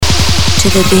To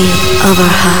the beat of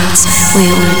our hearts, we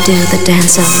will do the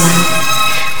dance of love.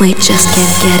 We just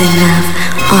can't get enough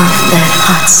of that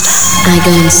hot stuff. I go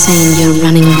insane, you're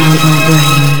running around my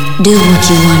brain. Do what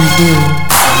you wanna do.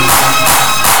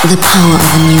 The power of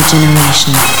a new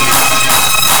generation.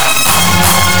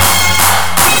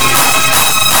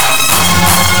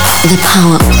 The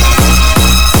power.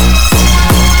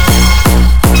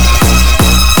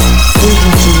 Do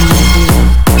what you wanna do.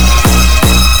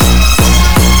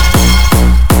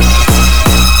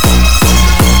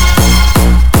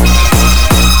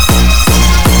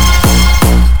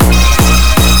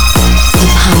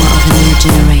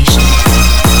 Generation.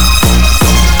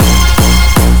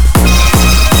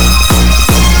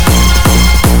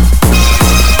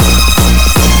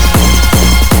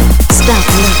 Stop,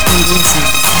 look, and listen.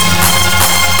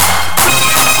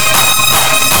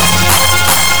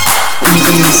 I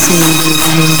can see you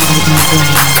running around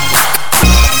my brain.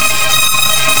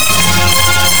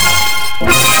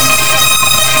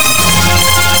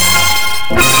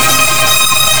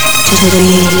 To the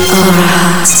beat of our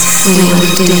hearts, we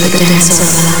will do the dance of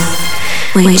love.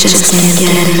 We just can't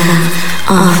get enough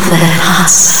of that hot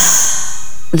stuff.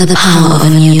 The power of a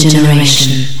new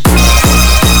generation.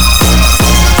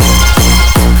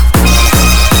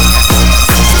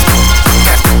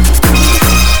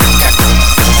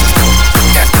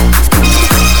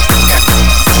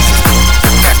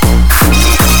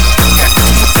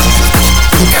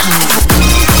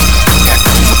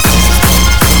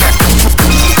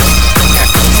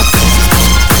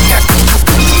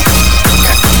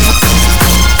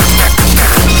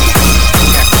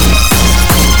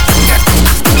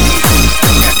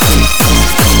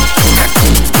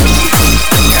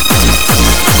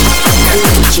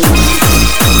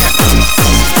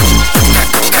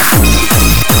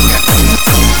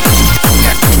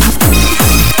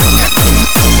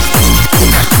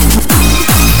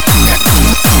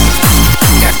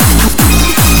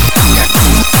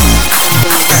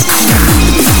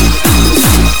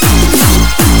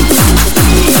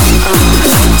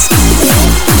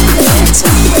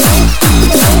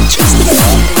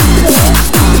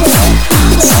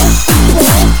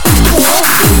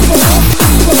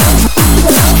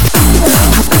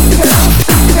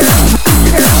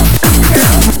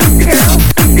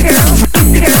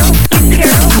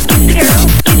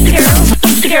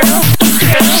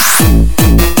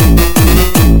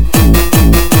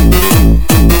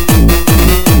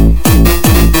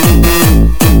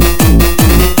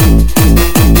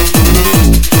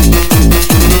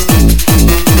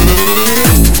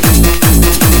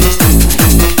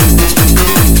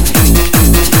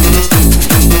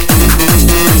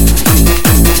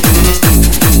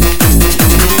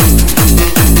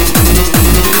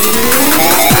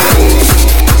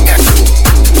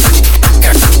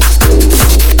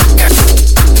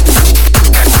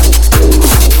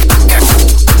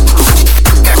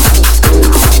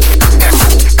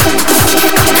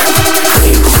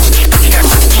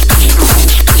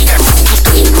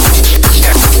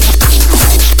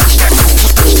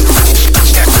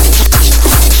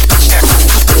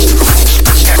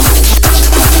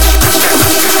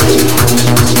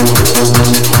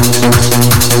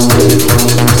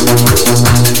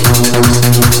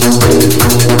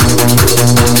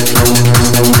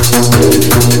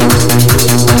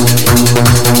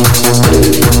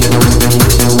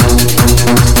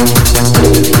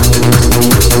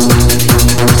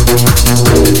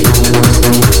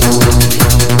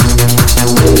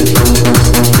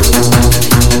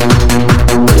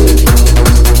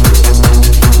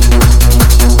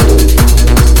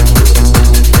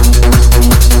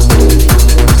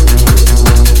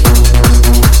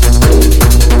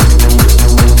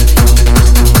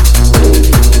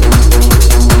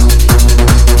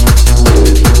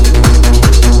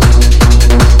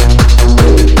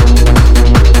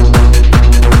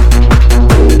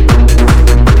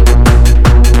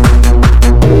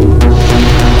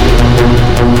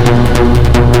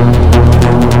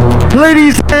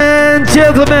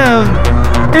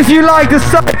 If you like the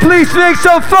song, please make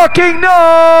some fucking noise!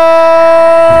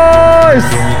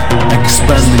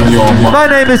 Expanding your mind. My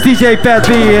name is DJ Pat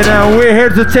B, and we're here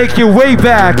to take you way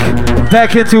back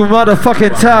into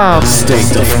motherfucking time.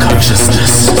 State of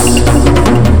consciousness.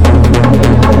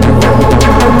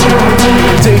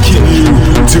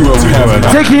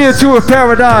 Taking you to a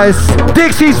paradise.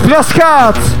 Dixie's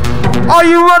Braskaat. Are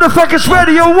you motherfuckers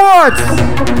ready or what?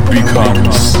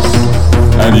 Becomes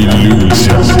an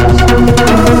illusion.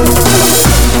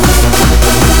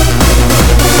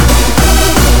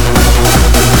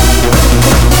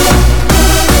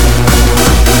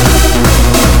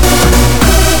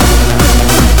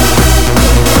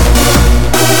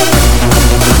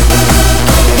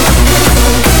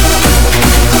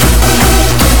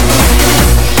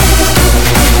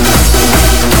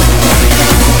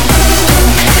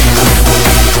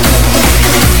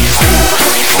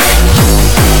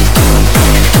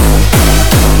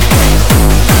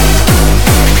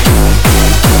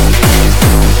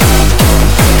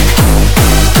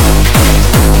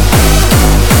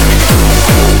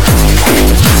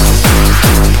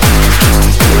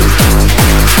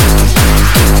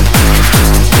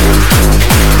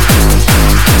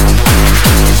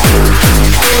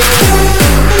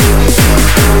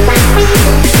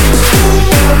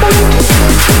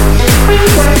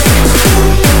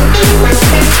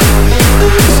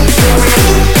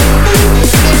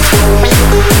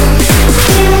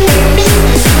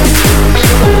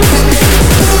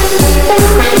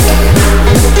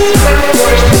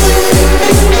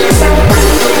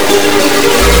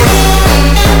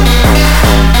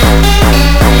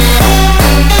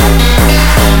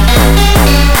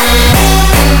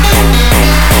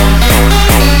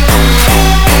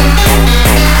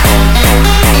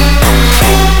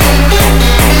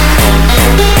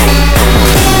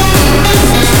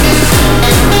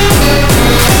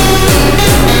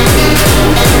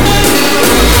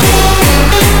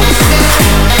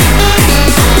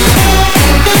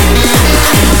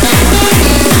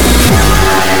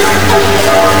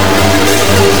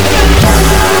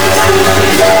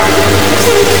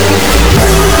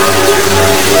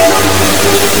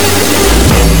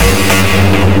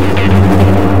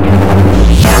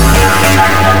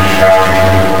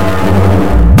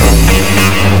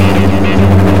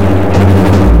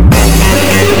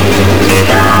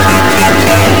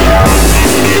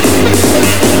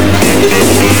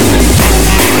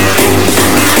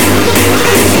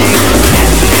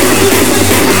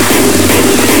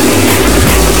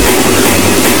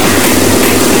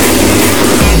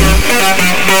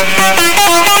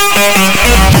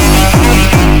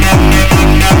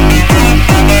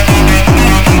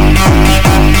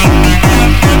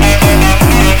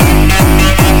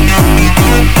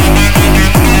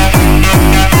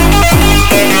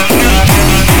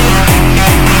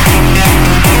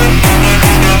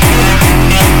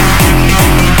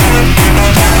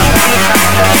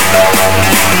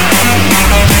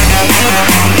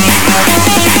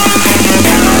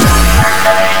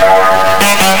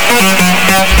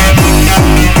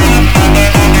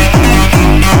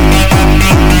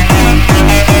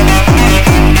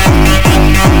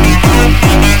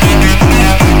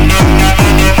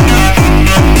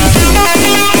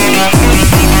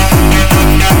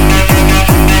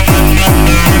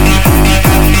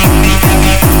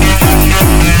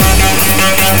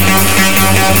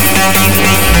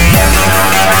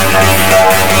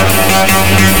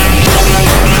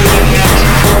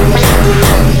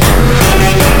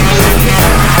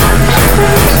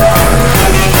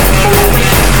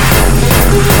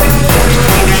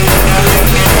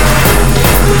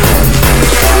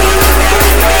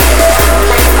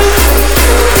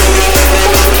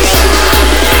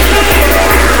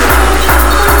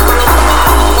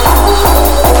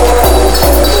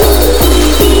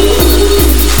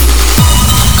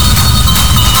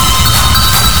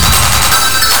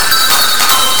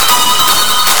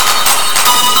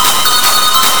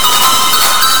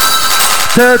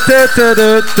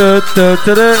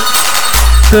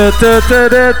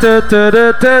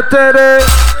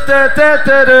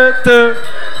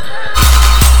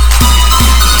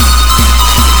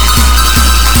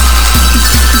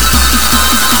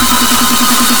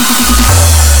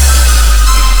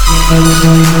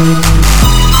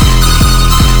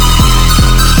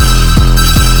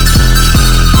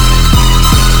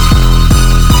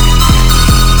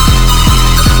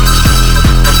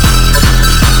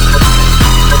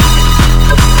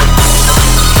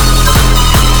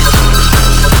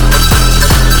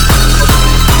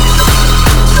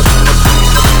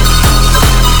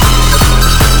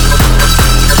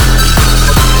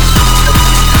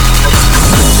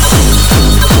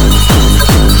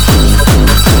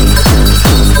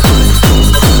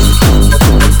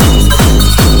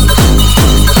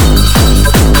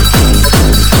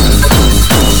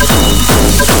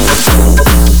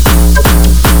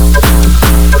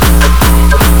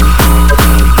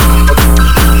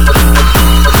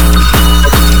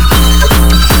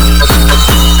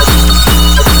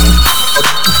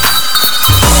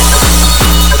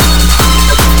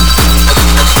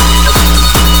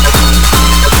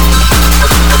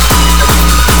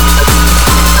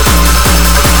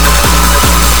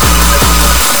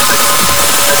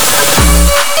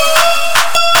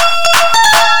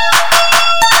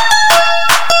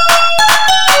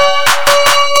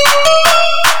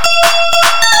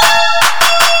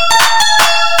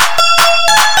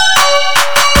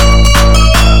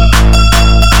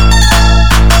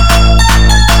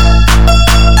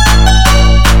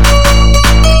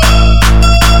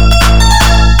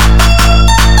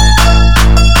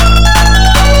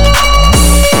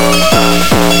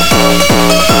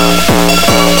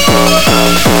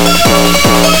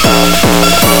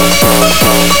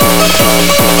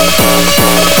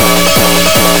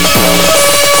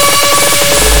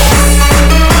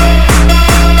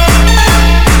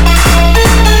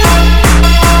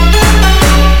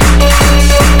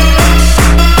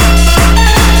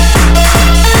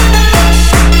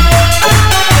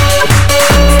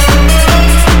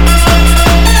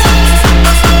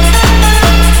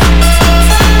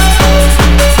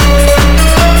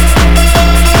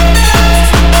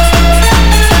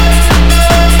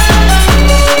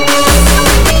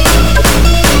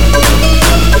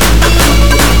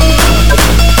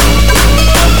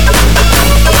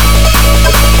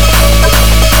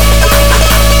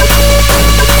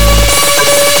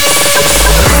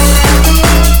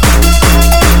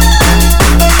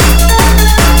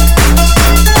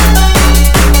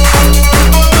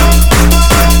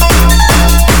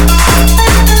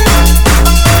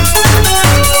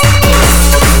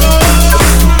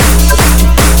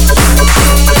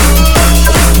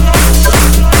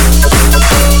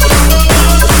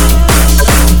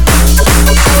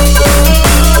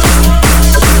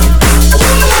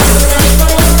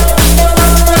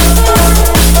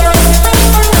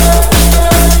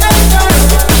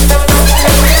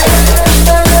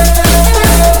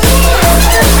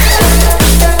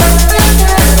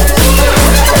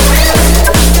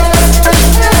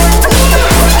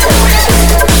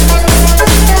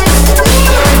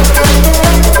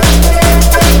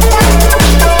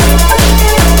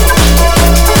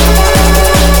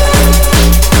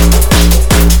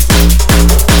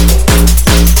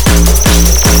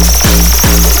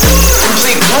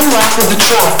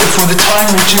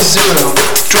 reaches zero.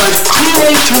 Drive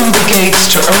cleanly through the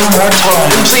gates to earn more time.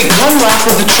 Complete one lap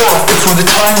of the track before the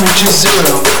time reaches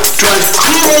zero. Drive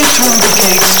cleanly through the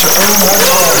gates to earn more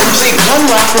time. Complete one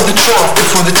lap of the track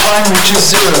before the time reaches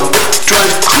zero.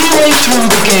 Drive cleanly through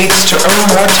the gates to earn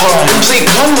more time. Complete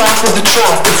one lap of the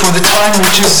track before the time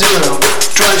reaches zero.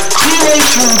 Drive cleanly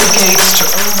through the gates to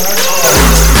earn more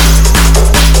time.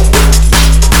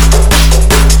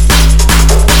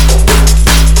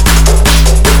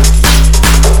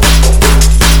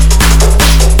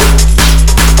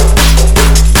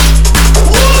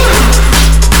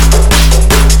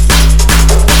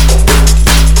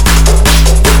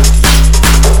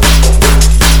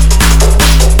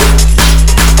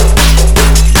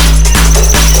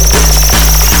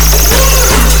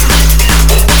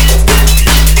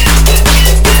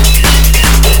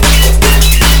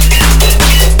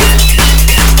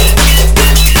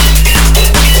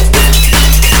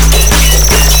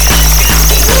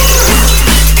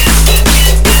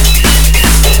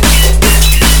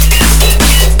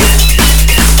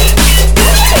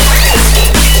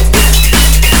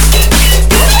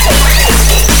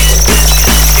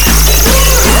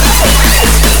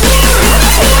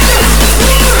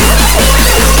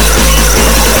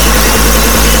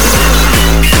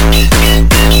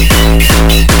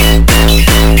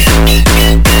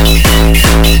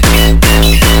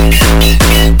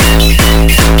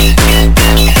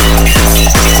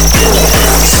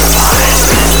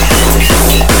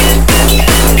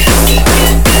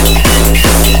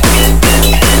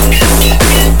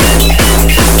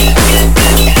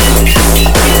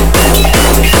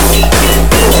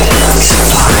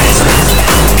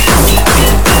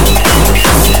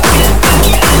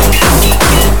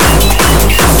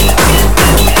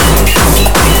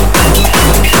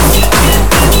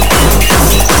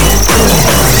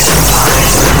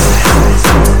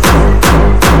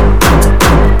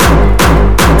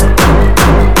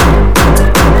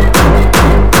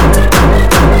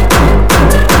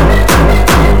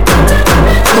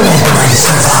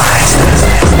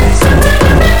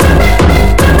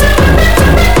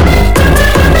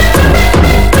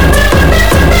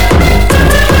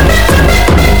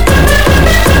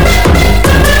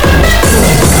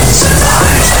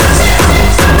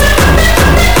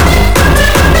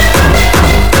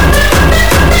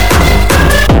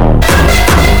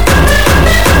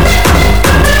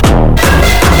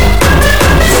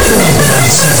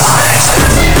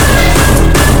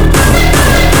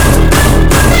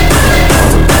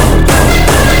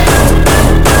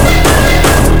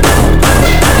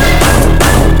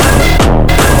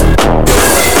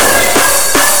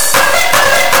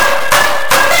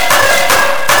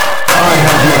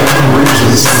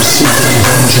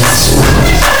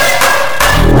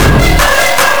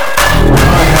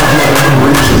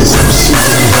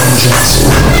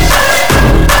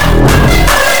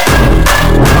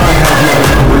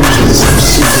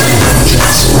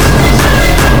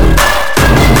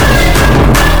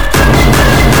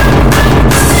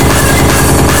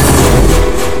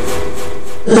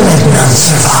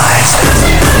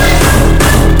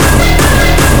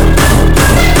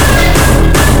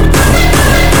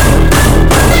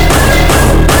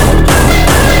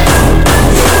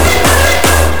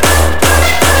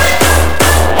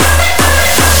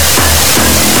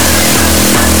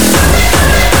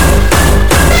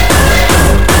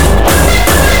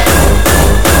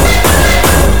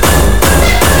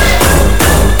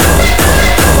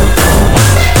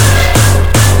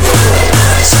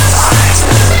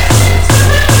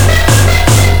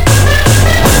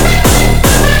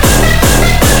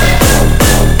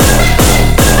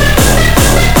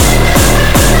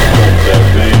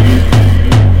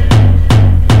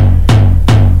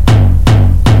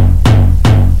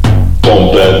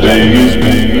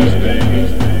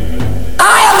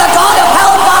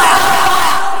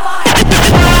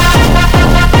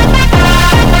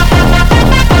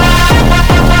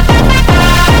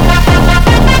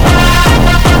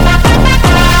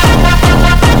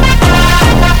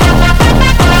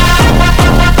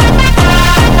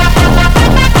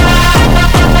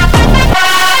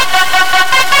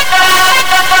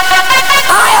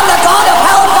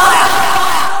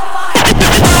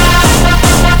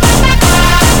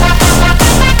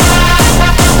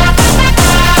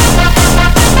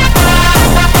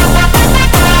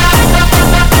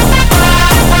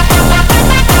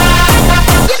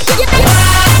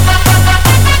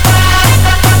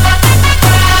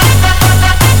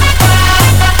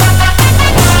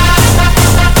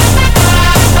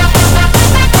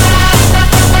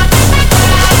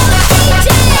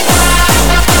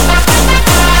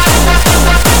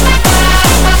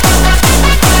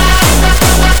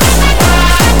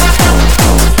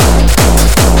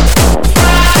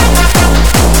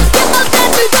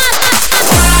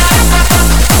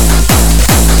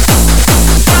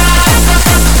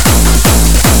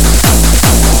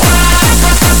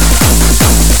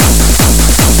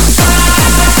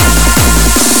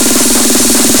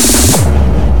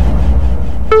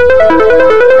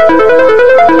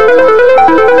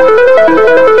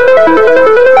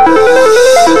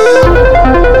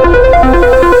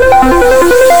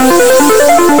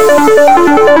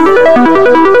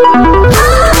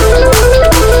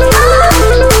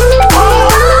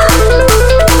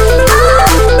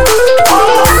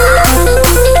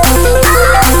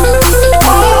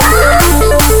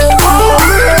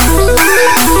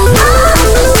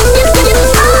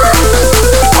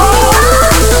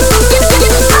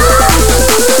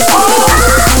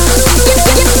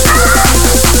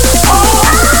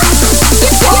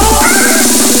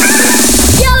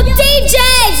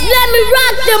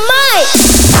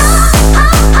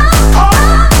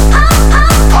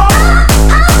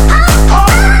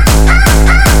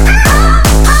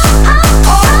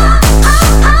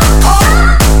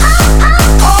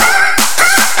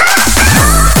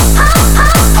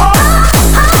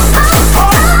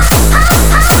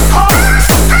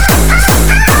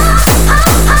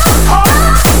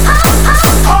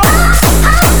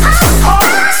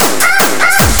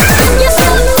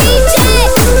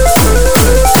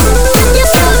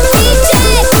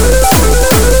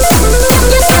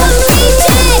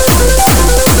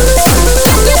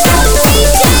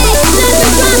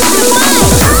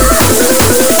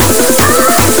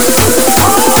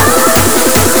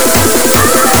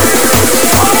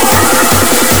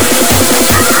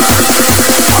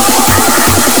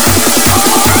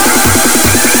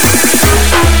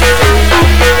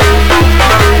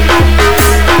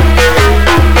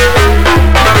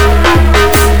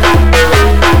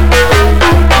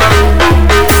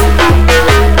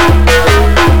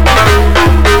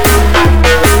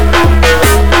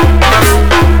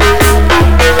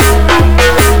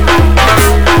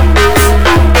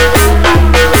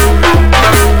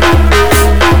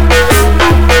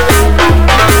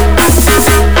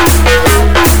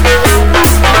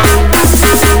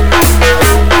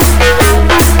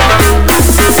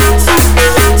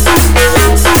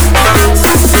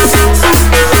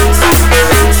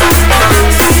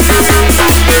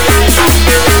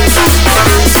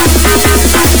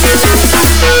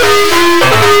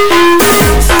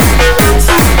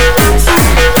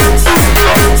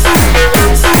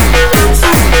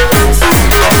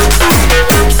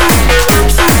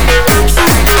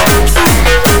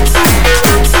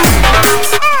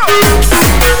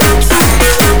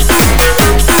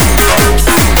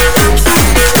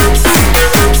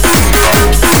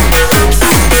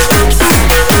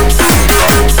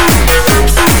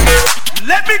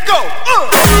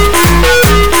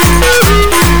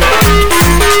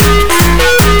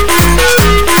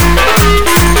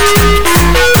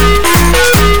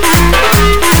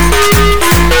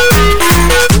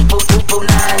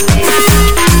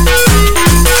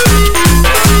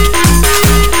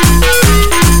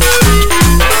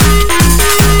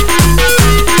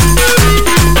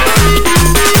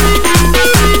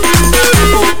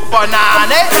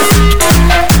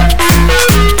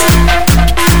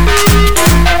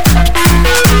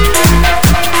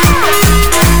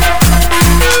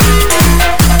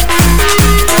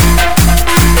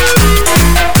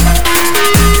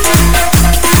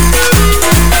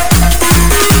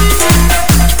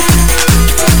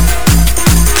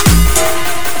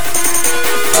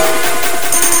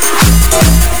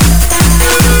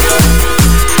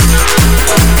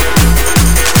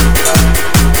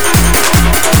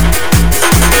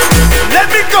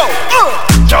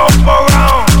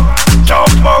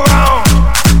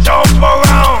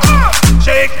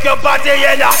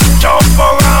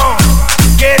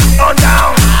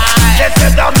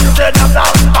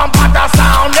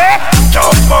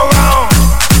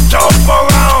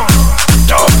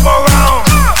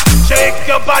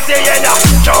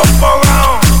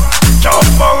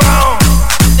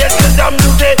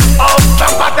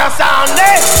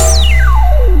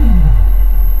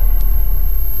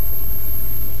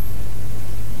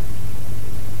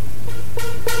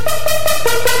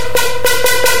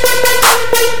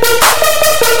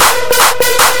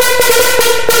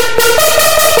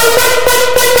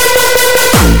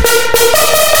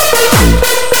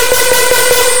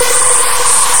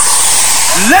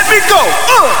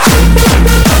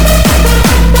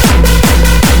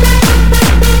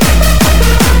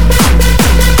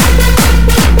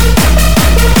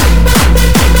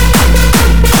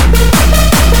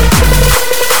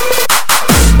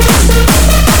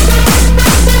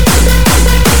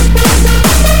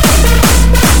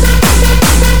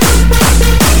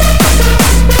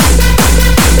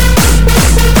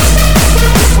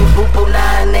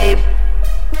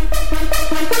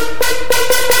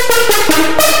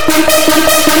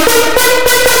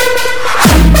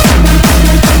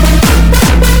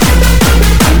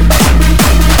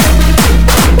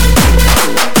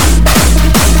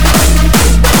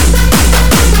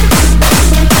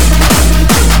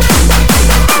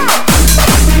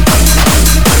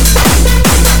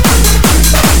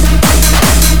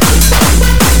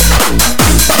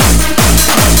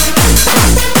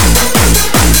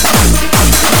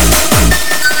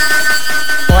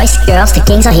 girls, the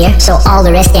kings are here, so all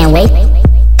the rest can wait.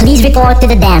 Please report to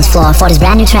the dance floor for this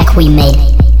brand new track we made.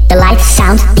 The lights,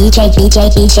 sound,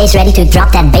 DJ's ready to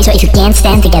drop that bass. So if you can't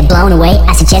stand to get blown away,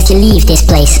 I suggest you leave this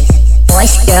place.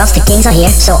 Boys, girls, the kings are here,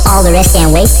 so all the rest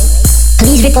can wait.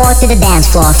 Please report to the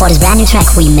dance floor for this brand new track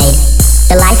we made.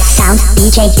 The lights, sound,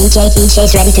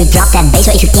 DJ's ready to drop that bass.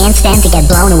 So if you can't stand to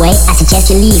get blown away, I suggest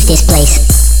you leave this place.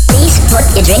 Please put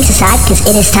your drinks aside, cause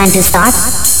it is time to start.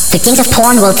 The kings of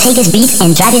porn will take this beat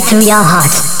and drive it through your heart.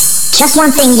 Just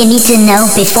one thing you need to know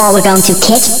before we're going to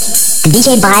kick. The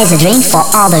DJ buys a drink for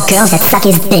all the girls that suck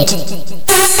his dick.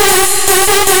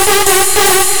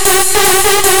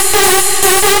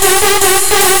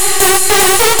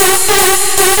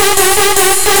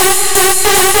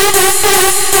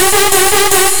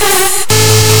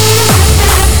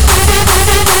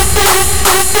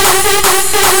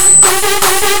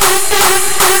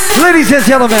 Ladies and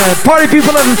gentlemen, party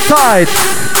people on the side,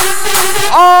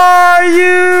 are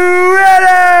you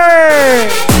ready?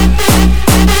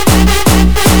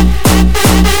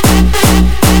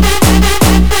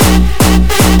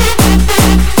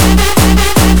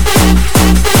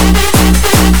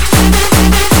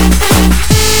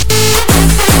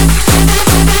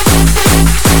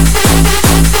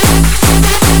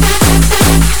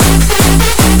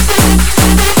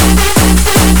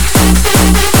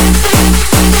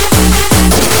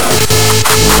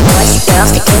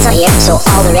 So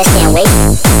all the rest can wait.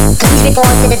 Please report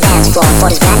to the dance floor for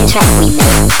this brand new track we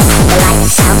made. The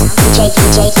lights, sound,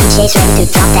 DJ's ready to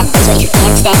drop that bass. So if you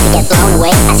can't stand to get blown away,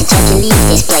 I suggest you leave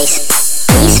this place.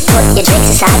 Please put your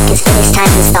drinks aside, cause it is time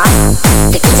to start.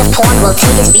 The kings of porn will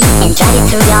take this beat and drive it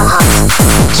through your heart.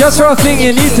 Just one thing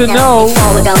you need to know.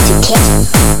 Before we're going to kick.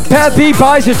 Pat B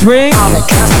buys a drink. All the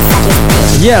girls that suck his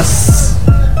dick. Yes.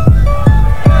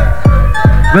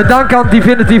 Met dank aan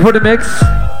Divinity voor de mix.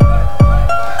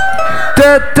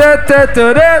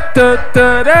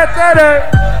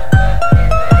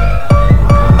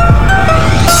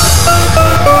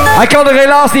 Hij kan er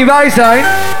helaas niet bij zijn.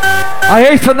 Hij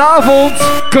heeft vanavond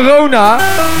corona.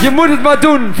 Je moet het maar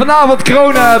doen. Vanavond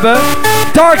corona hebben.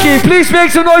 Darky, please make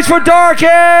some noise for Darky!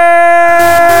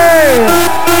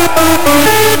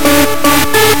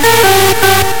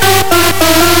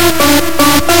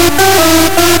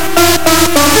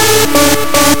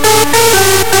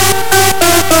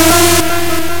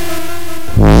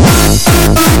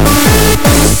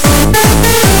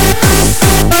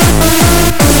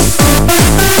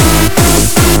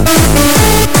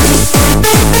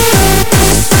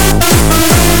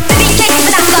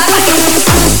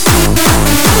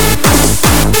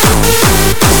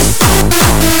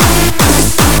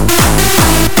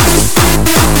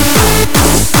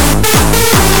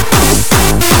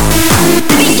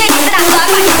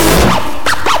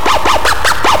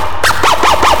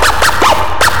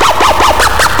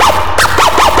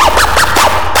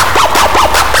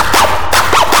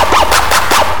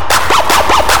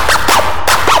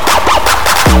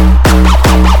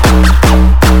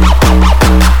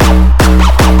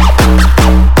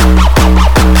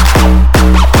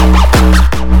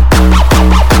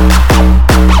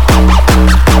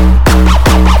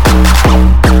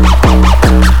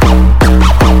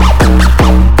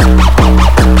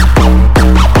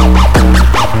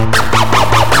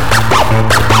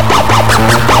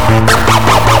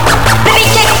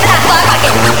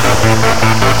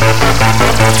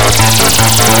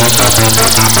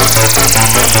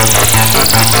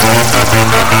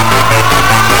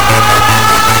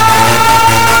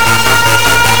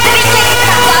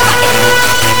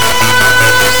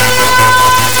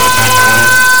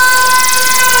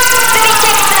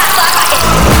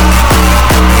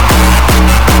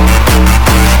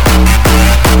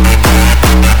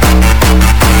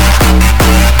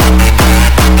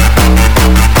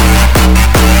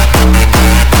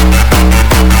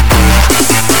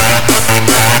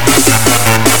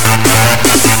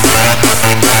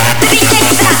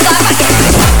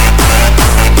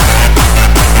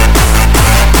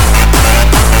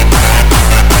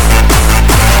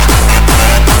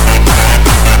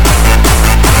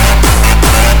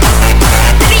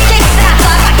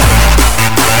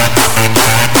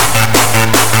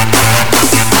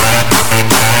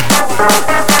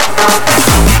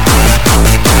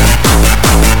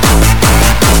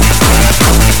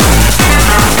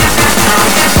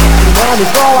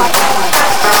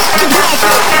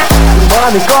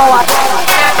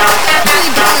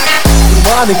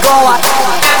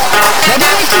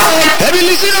 Hebben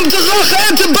jullie zin om te rossen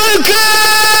en te beuken?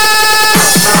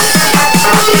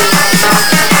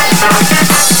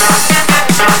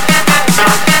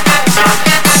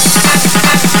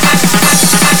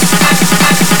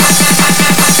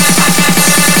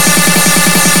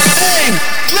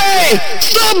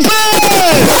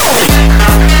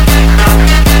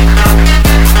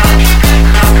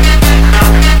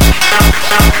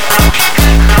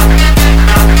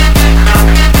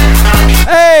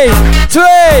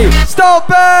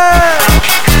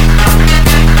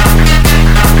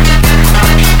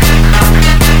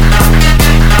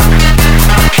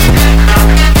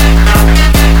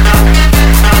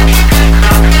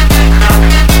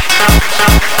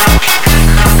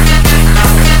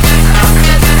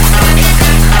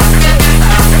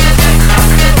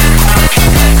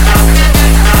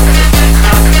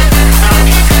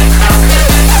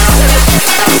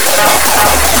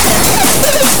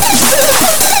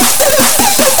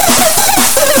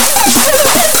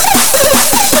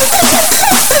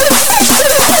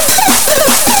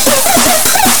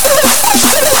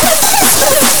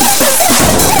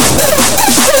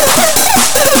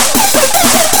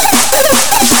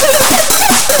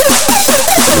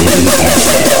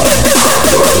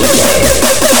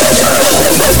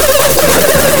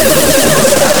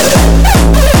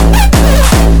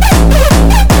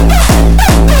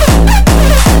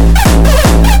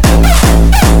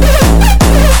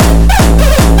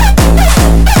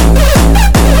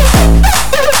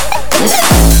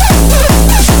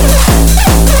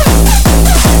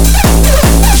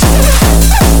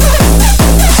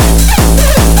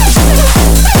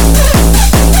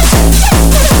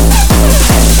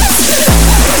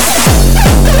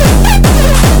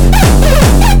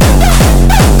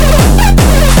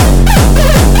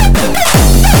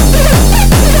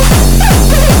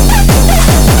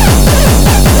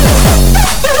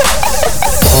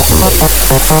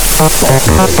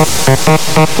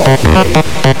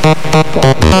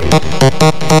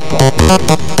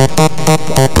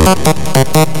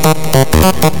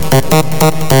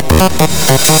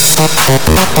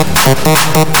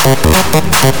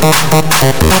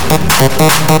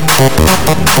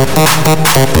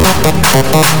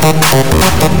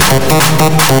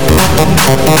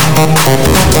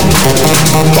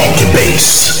 Funky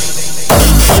bass.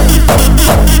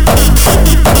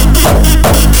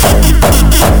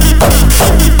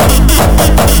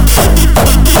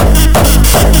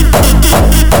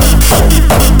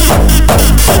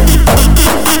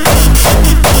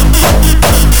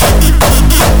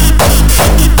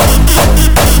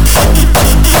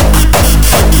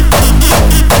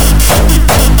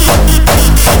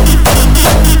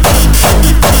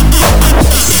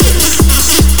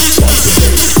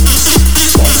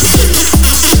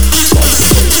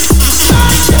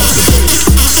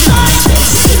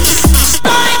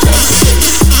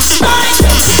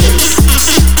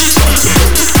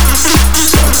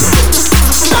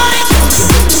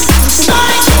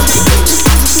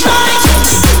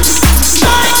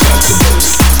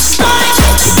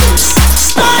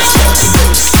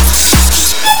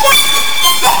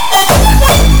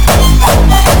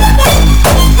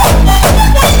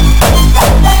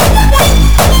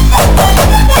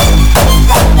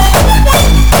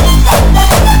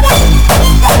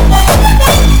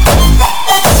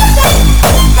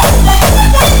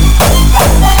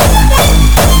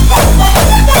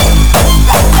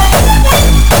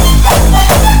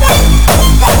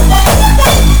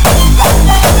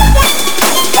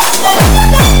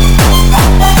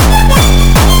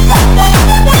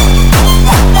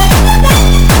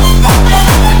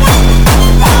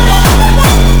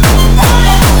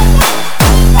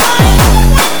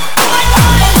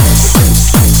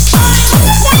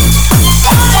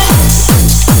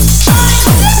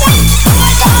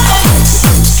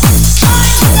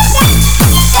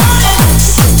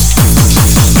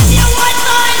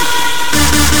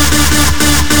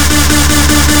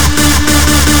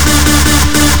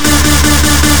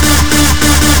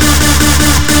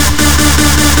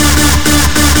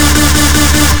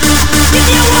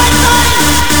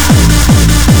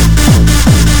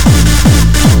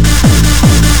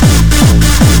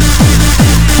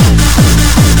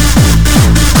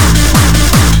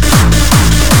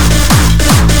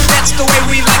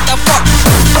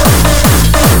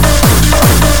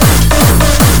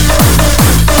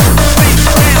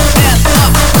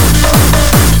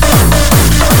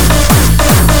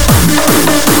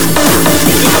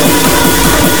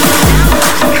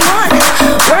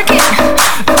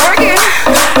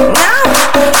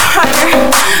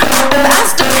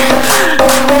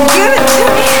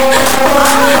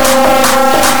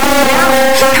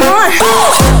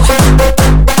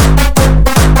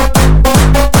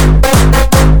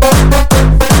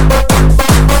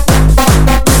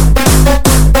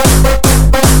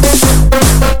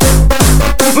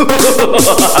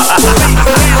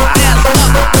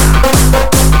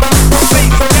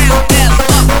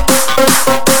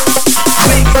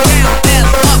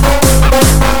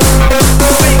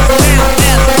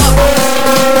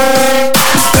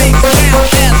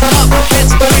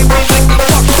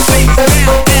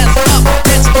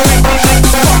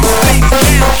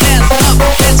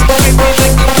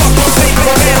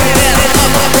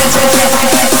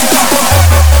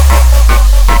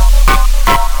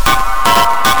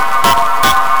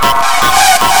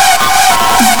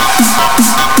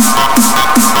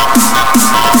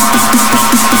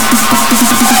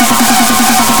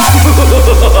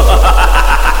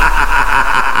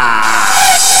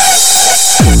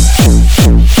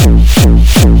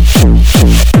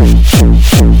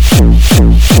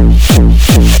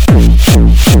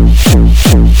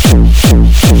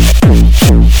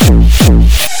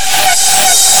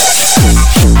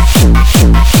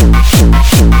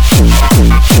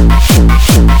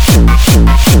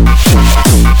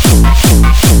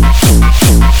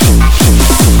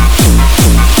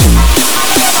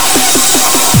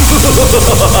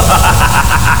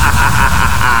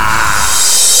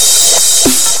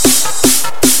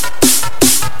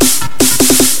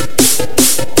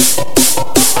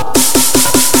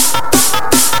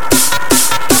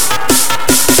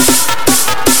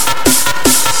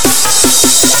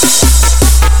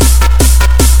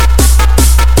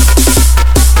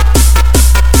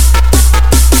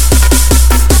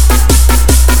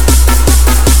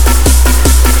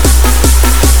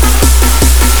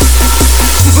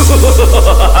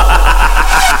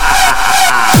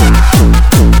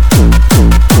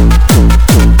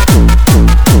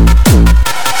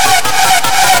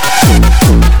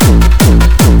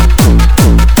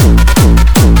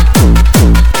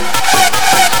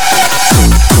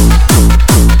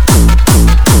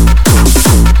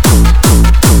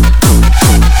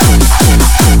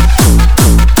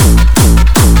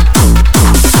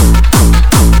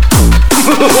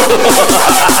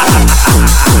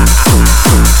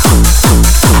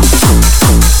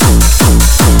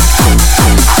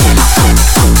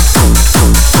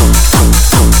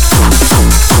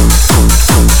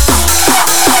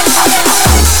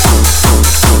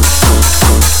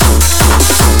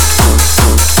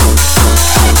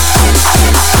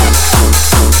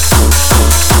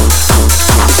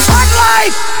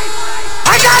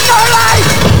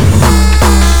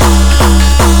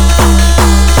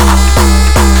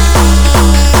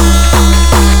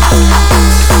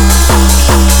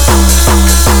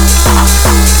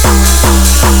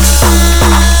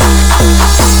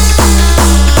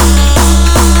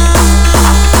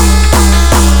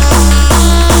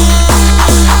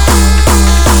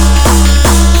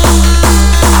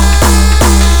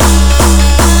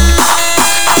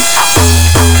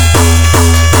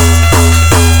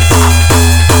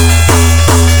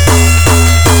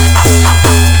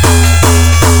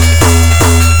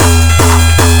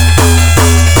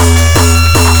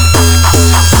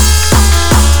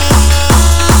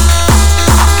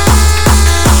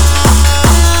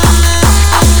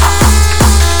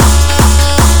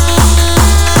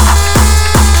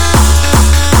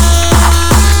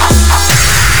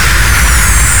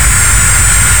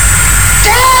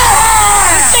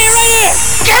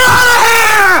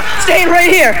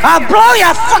 here. I'll blow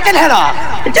your fucking head off.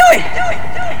 Do it.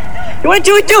 You want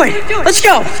to do it? Do it. Let's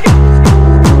go.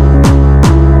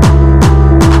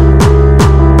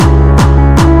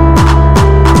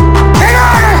 Get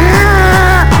out of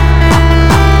here!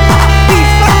 You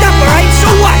fucked up, all right?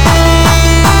 So what?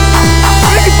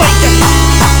 Everybody does it.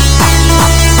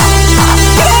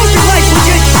 Get on with your life, would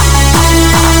you?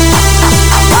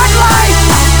 What life?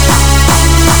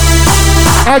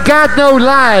 I got no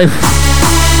life.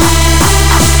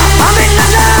 I'm in the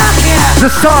dark here.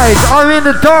 Decide, I'm in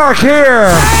the dark here.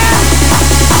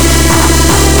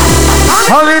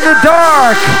 I'm in the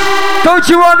dark. Don't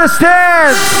you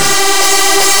understand?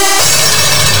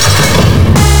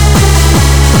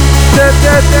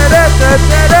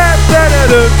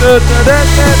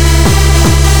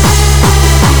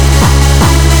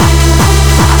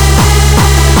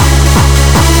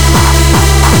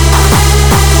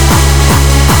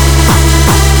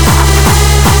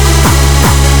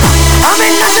 I'm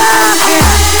in the dark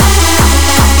here.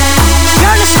 You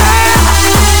understand?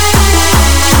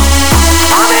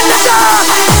 I'm in the dark.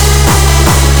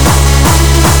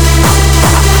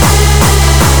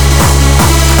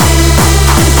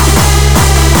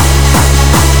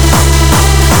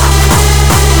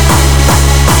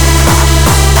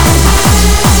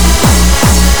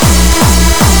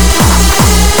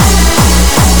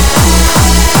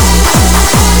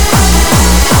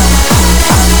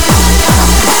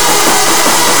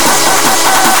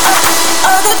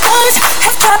 Other boys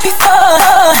have tried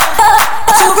before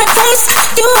to replace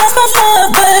you as my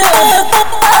lover.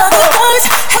 Other boys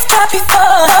have tried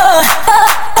before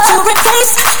to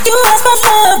replace you as my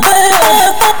lover.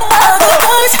 Other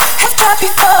boys have tried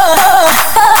before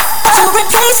to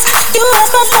replace you as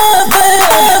my lover.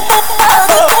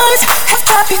 Other boys have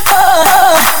tried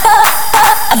before.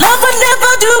 A love would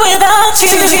never do without you.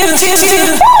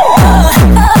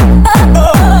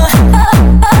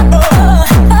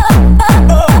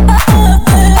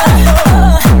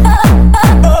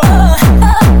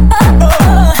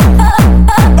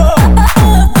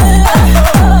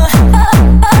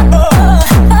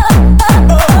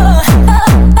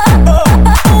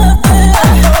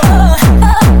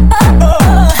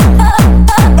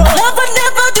 Love would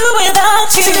never do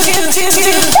without you. Love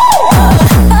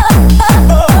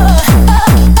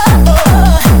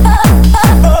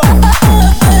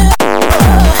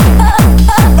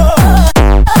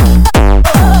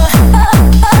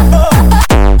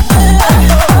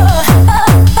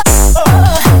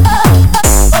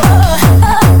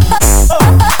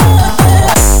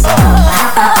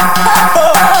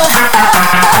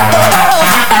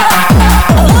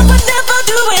would never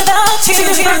do without you.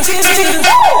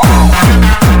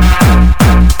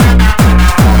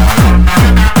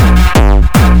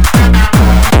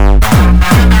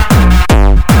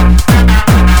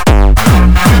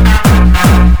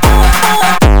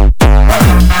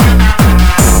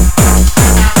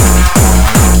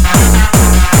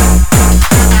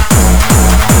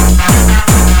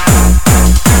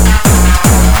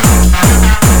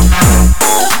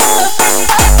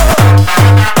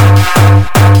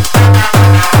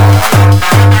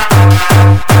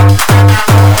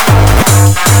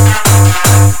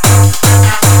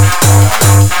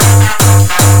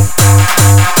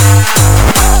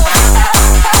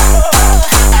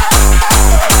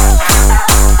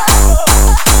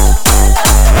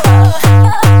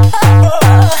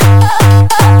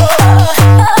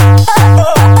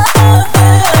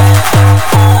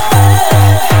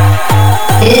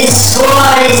 This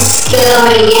one is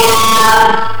going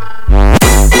out.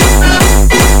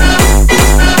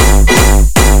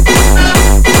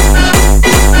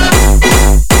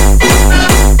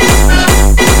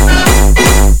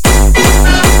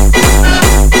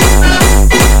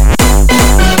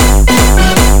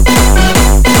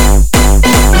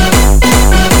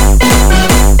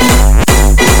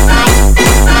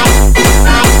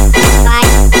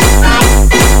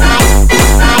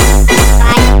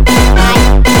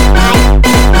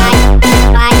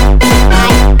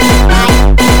 Bye.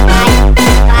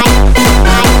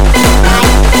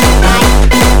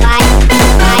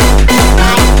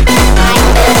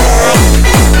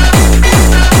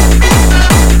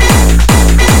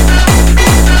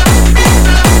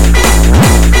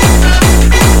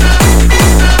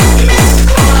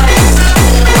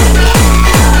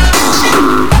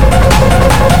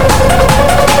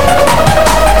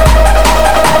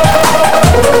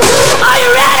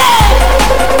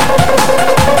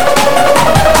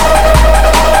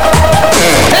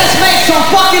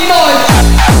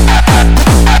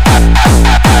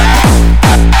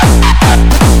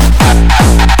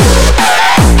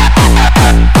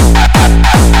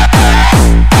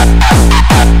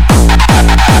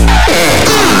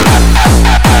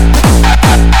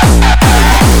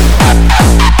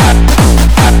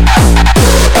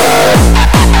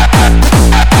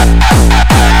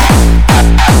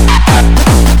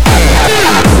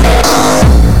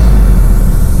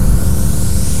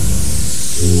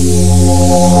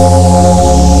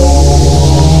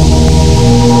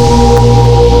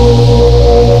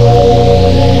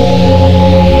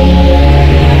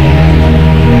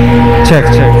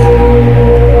 music.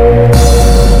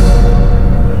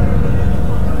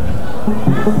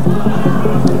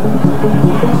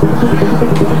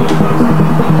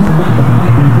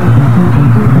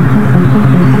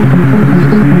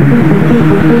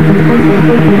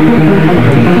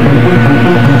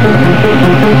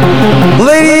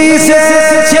 Ladies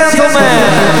and gentlemen,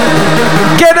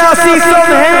 can I see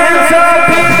some hands up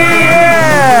in the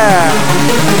air?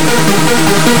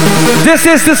 This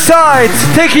is the side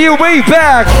taking you way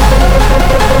back.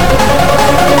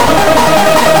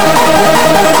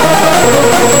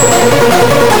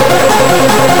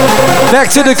 Back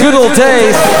to the good old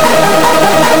days.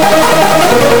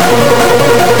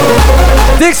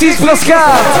 Dixie's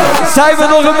Plaskaat, zijn we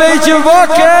nog een beetje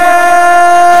wakker?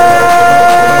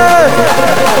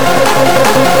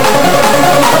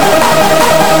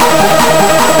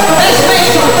 Let's make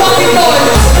some fucking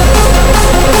noise!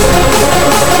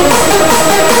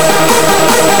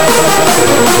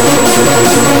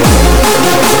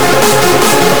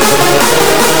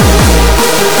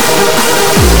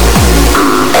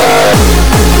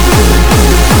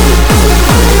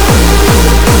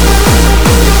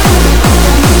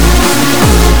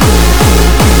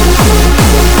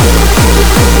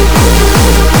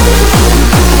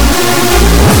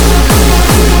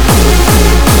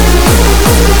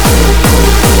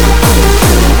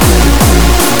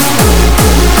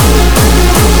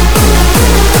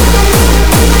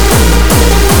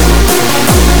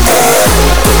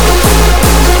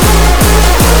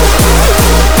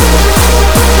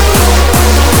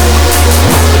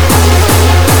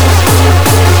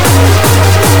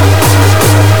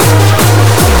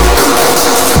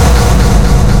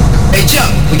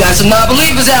 Some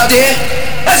non-believers out there.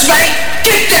 That's right,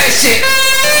 get that shit.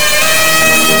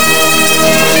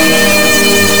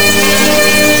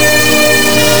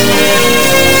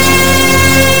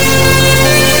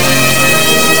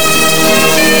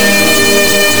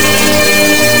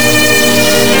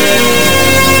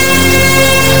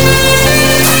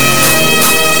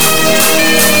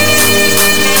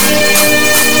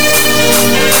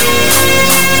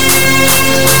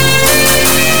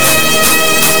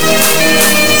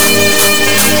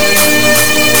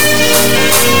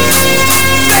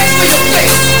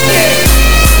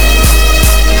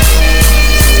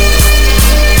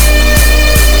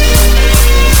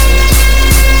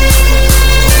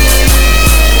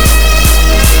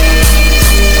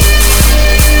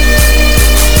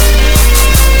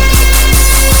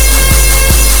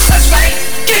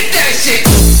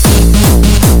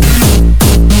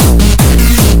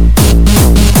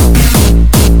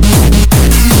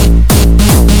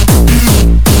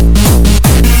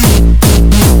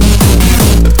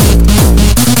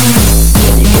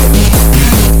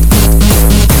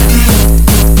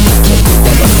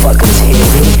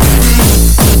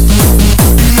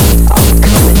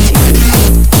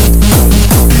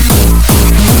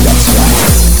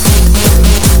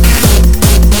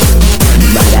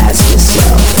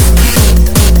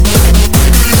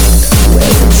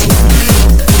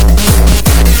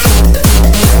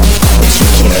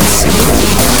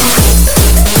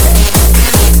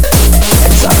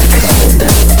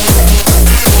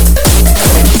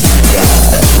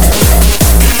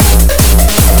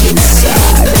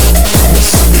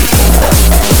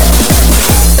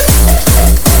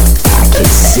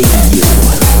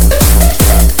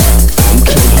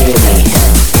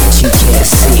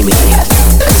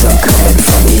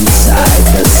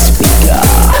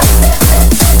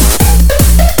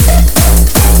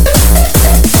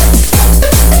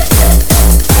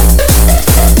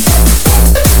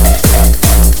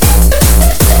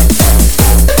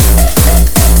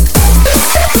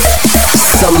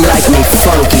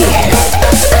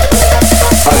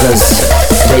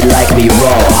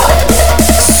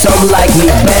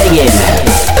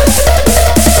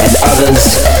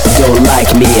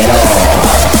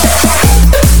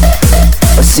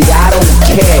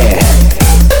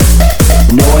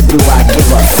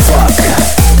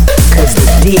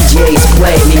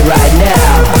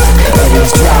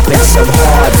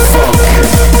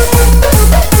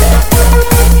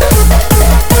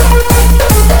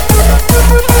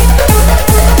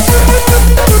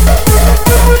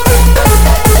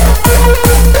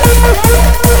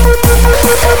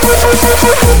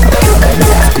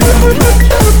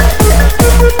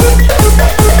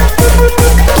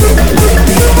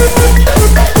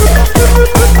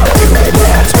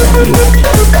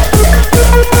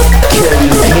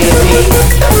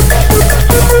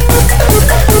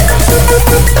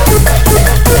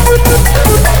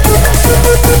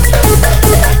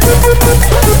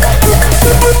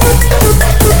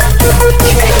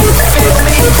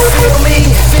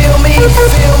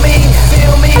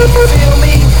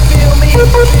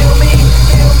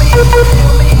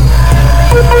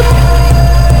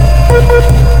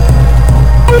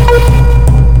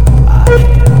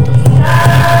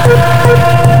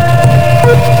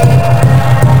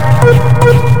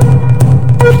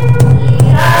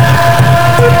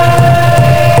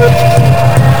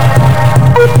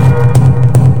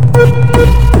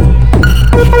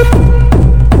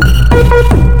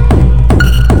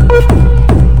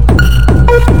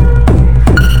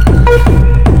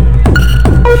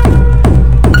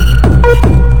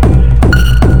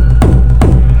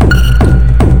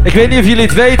 Ik weet niet of jullie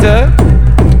het weten,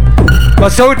 maar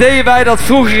zo deden wij dat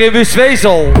vroeger in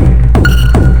Wustwezel.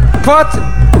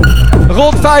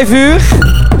 Rond 5 uur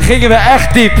gingen we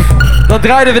echt diep. Dan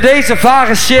draaiden we deze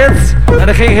vage shit en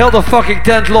dan ging heel de fucking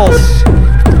tent los.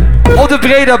 Op de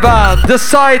Bredabaan, de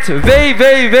site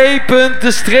www.de-site.be.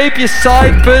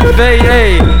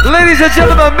 Ladies and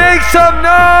gentlemen, make some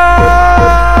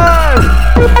noise!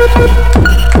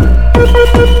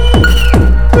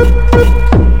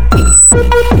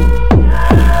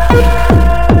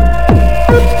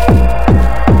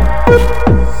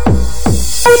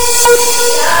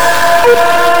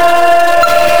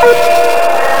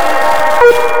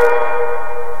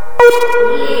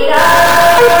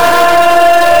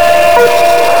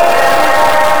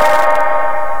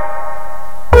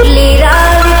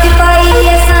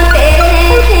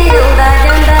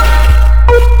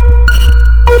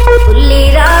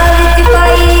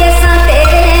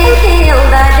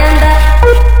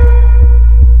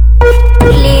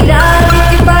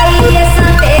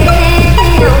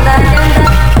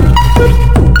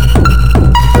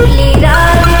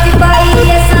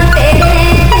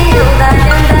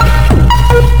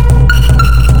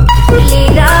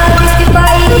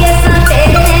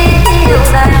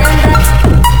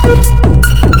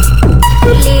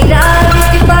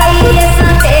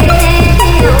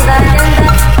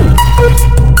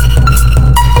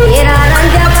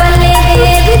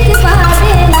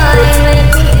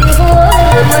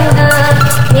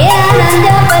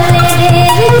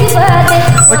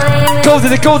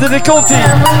 Dit komt ie.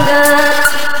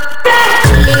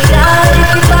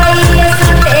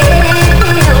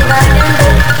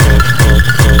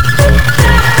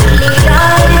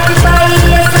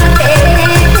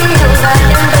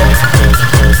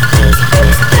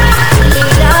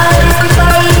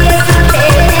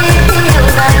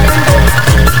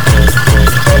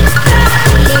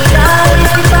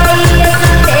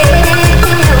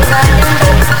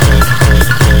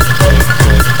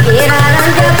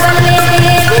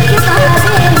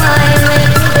 Mine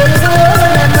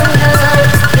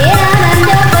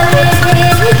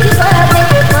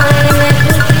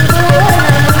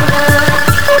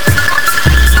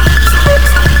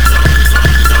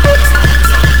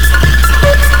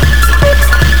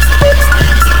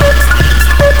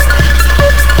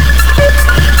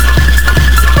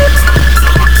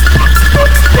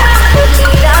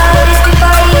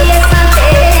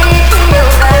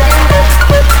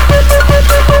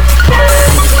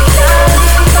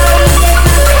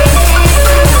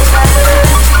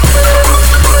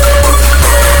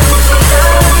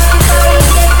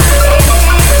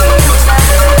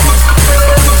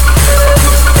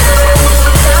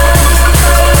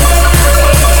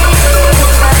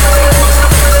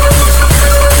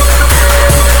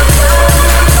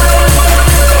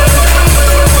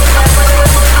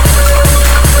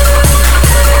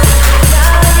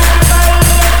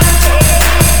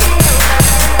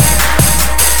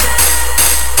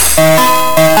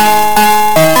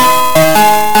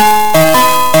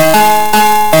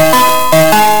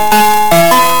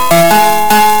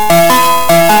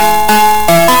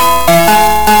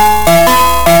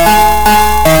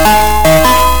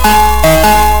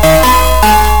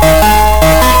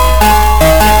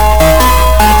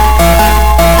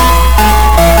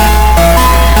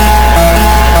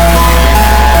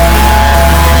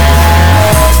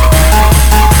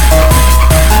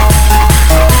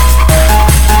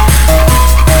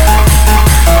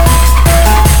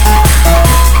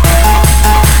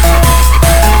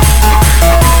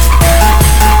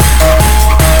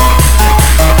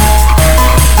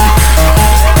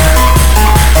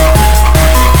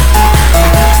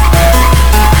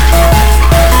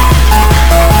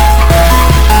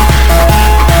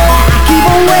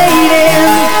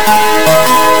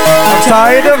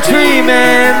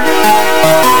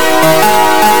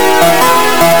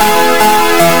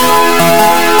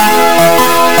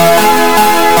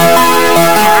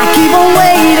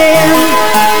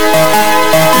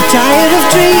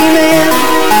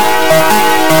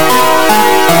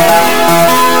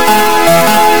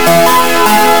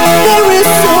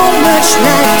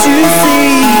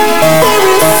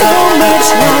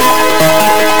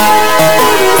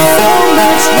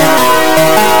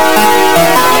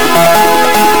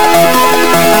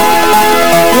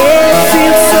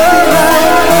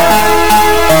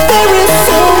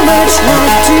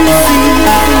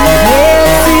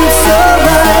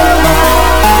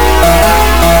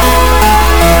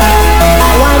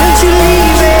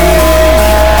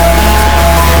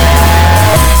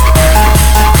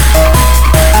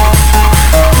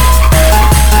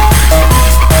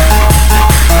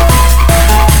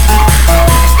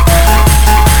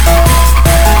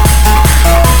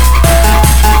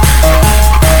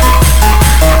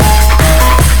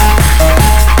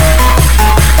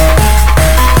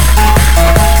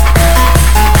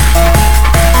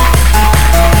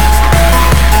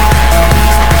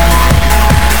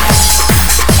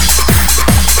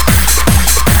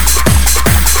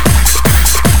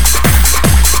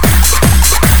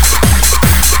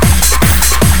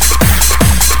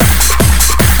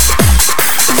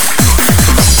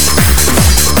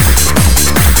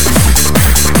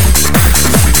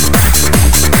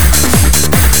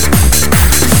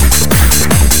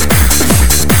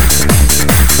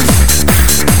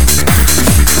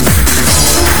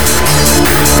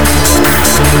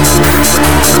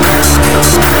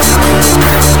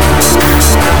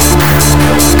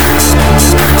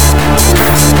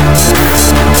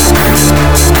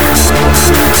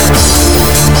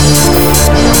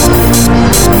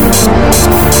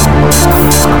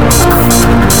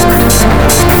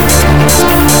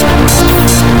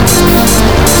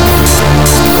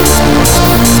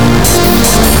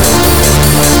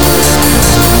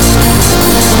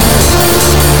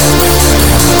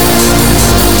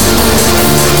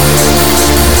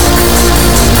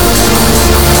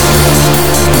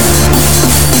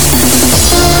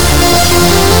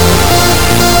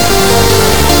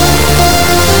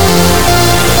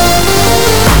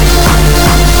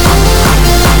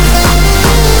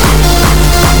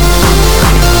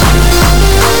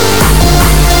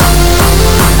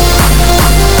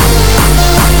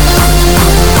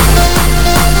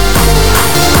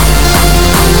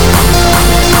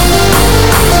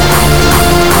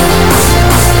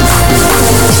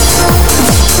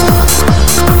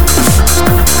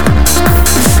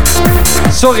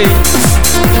sorry.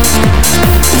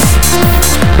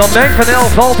 Dan denk Van El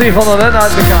valt hier van de len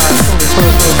uit elkaar.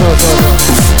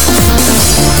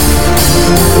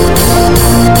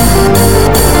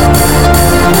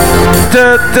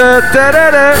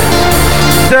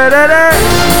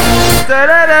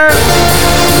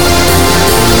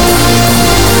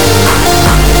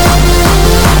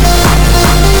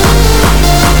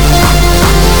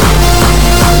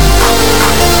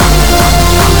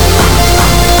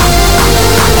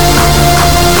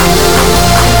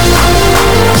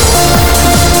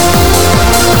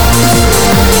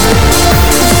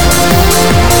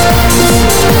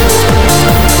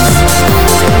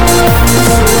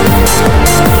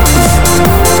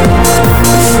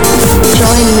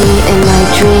 Join me in my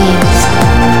dreams,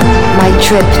 my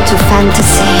trip to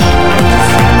fantasy.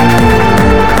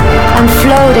 I'm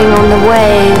floating on the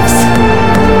waves.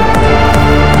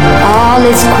 All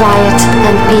is quiet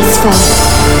and peaceful.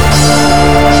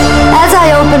 As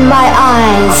I open my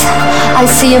eyes, I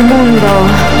see a mundo.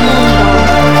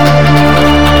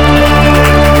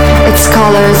 Its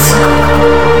colors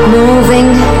moving,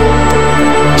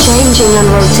 changing and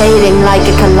rotating like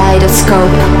a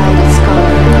kaleidoscope.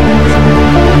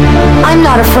 I'm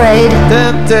not afraid.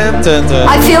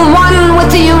 I feel one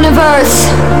with the universe.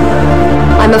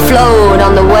 I'm afloat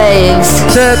on the waves.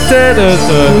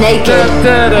 Naked.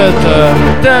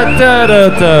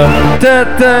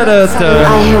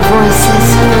 I hear voices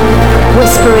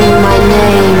whispering my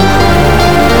name.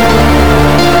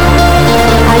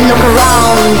 I look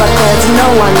around, but there's no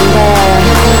one there.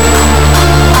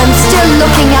 I'm still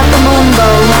looking at the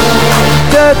moonbow.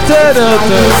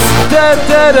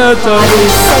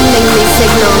 Body's sending me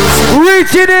signals.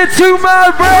 Reaching into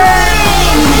my brain.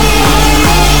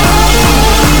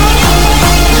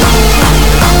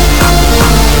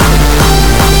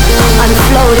 I'm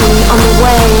floating on the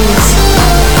waves.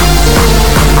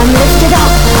 I'm lifted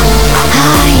up,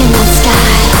 high in the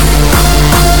sky.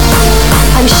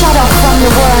 I'm shut off from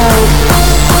the world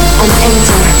and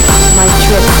enter my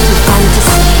trip to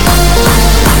fantasy.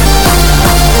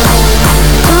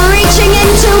 Reaching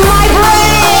into my brain.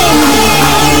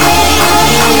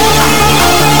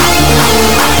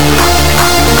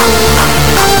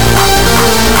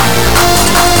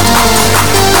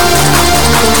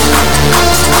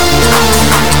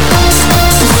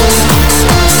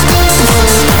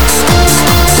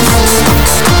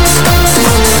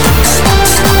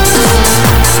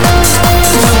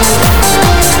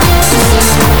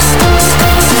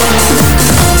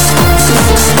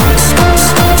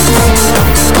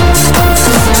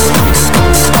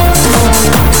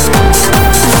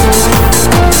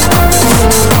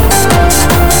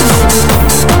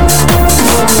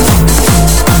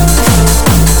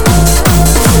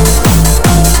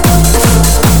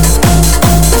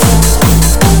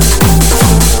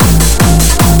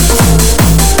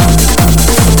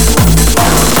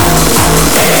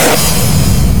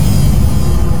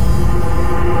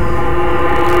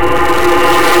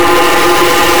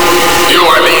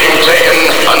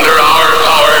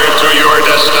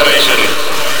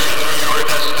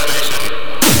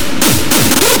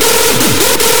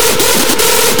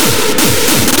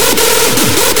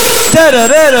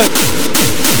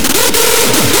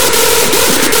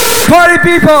 Party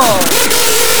people!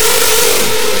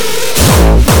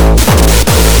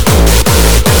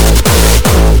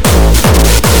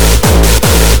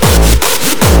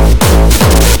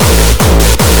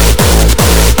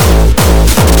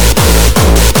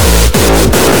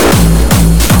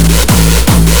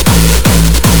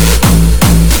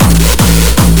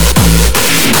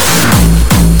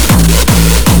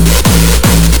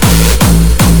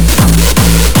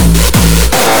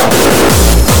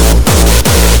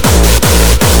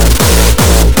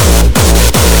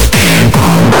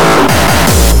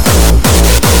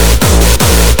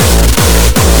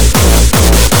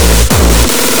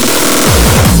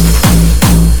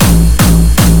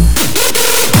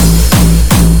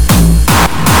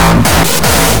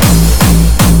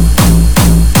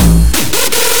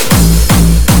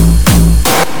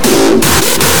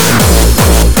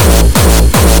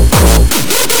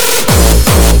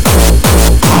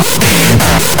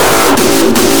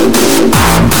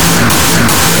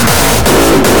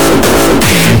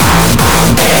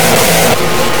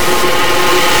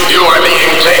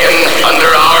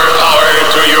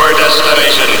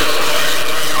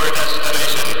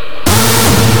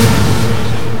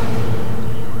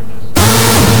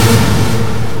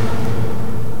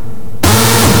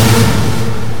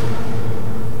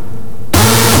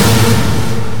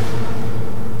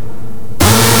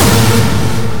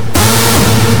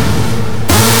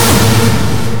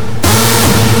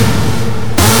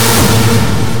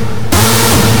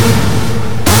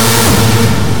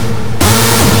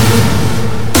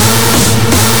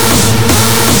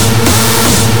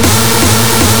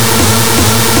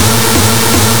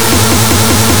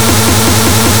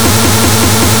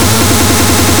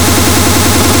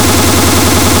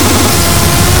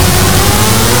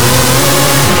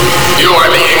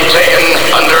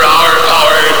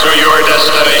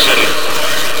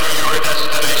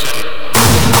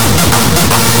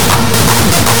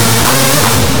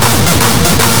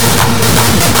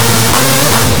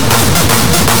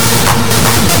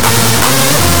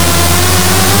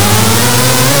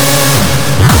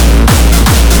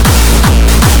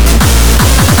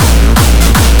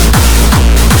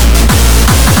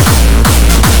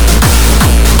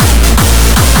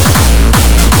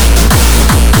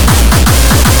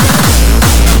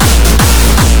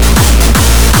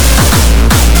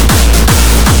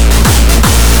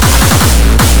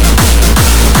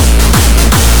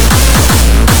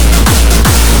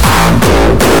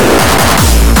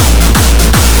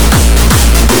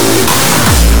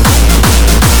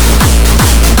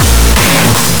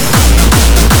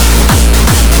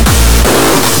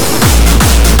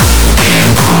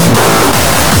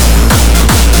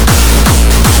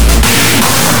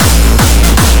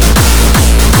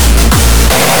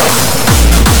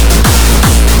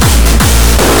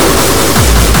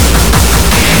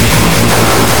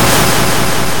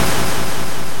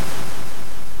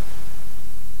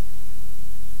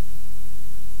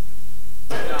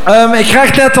 Ik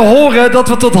krijg net te horen dat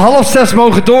we tot 5:30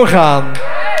 mogen doorgaan.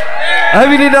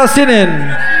 Hebben jullie daar zin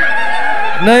in?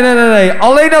 Nee.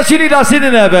 Alleen als jullie daar zin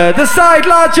in hebben. De site,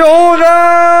 laat je horen!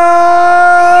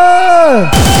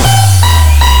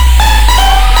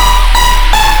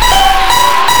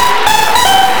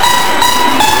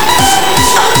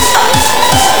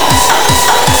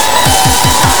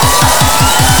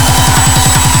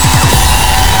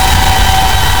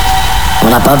 On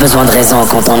n'a pas besoin de raison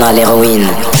quand on a l'héroïne.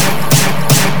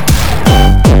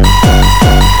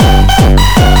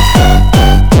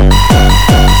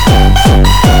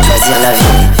 Choisir la vie.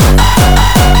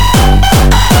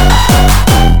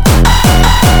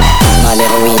 On a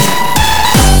l'héroïne.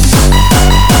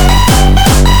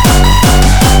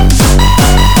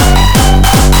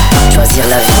 Choisir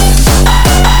la vie.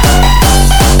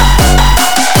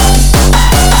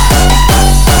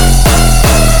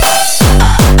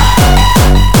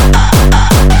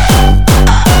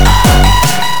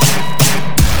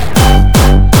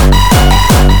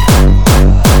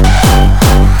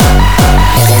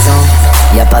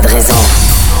 Pas de raison.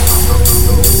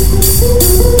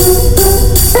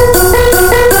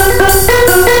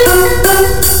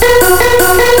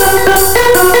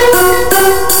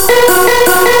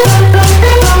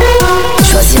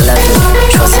 Choisir la vie,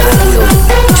 choisir un boulot,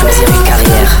 choisir une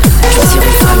carrière, choisir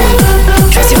une famille,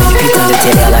 choisir une putain de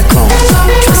télé à la con,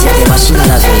 choisir des machines à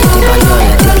laver, des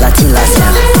bagnoles, des platines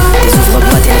laser, des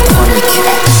ouvre-boîtes électroniques.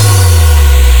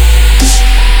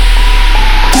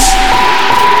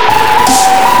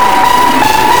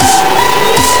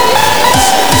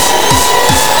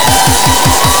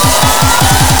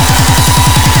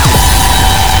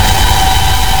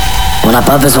 On n'a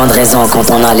pas besoin de raison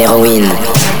quand on a l'héroïne.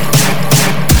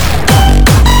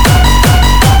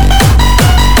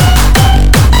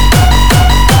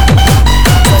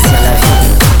 Choisir la vie.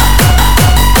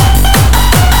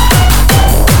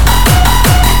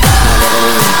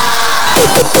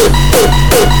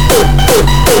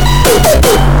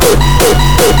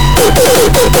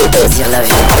 Choisir la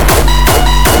vie.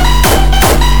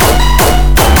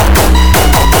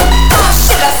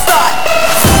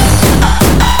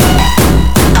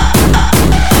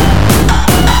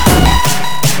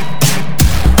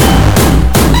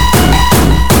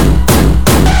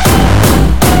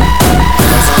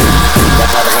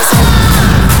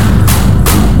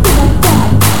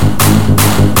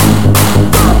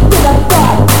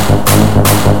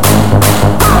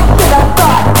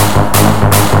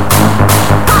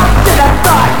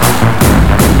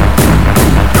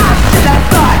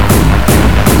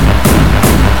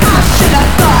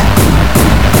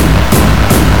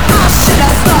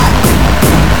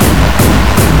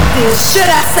 Should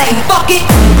I say fuck it?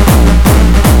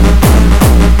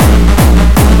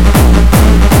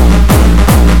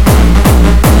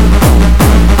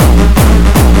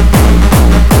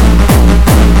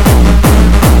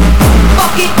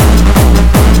 Fuck it.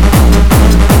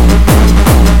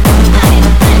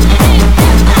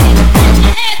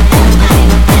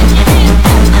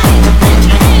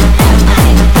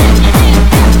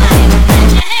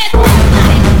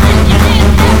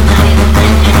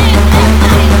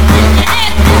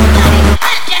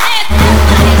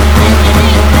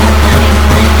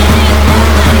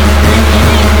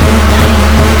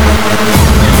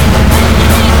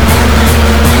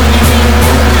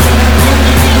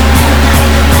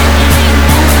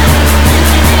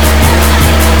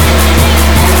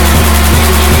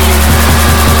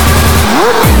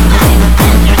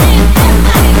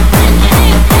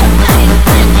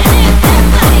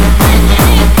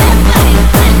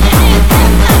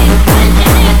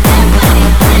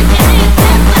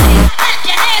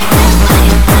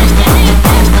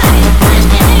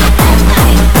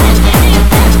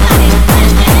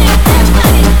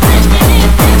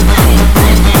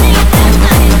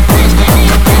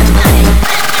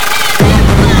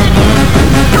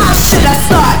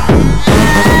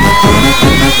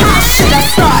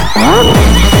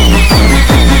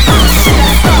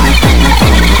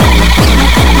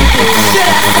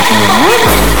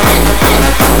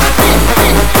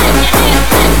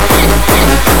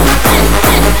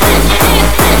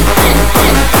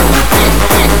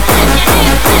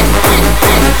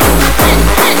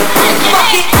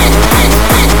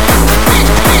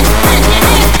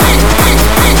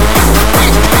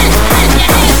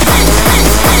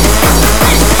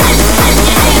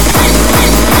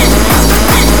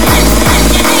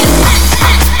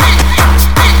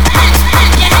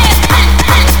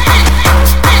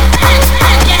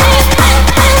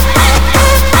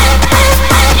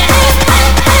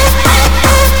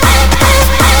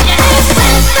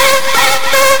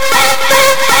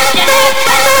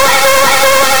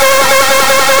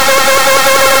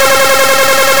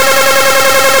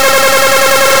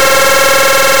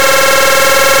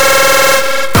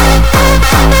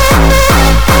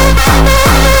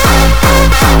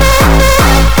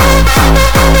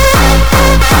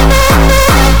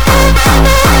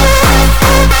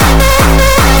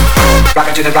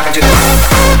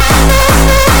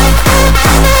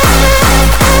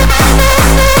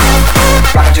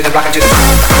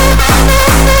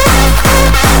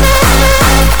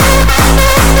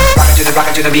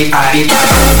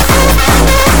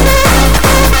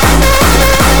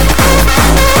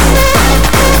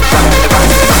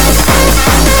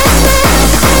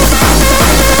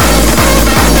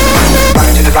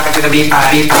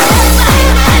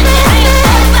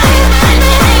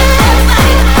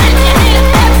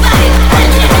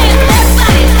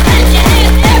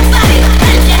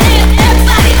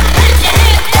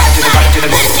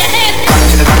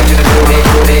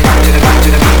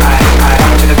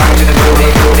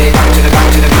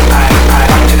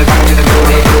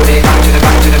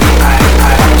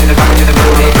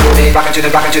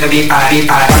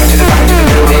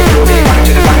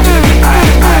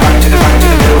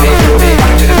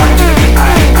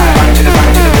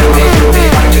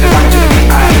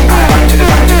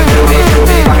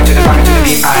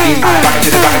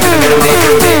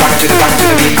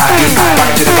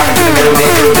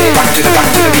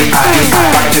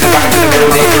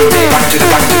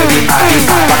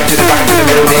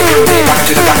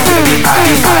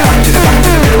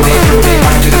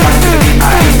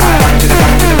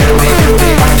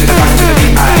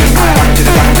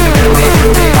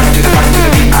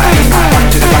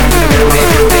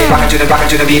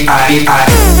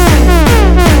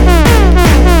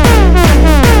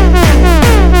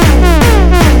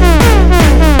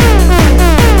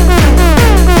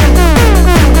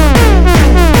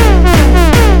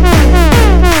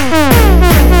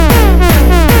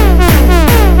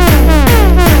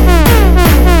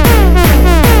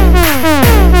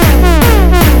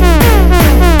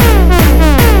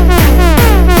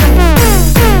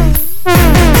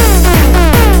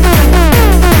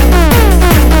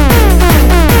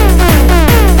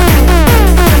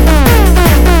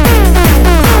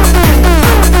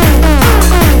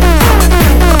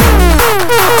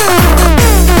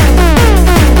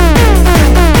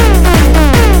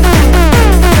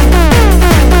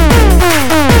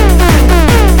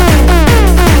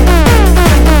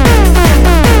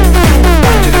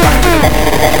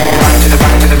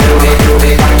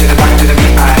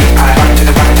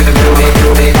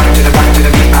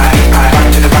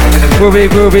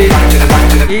 Groovy.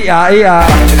 Ia.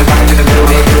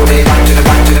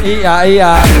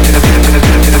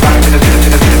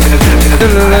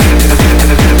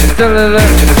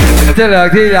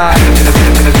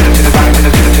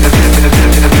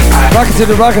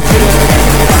 Rockets.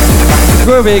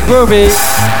 Groovy.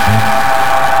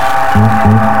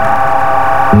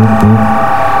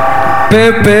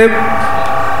 Pip.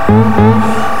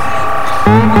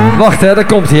 Wacht hè, daar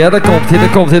komt hij.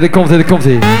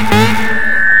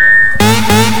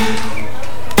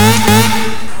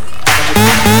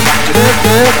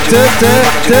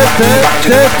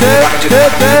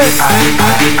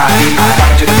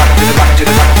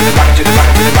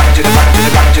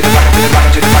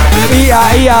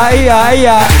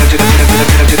 Ia.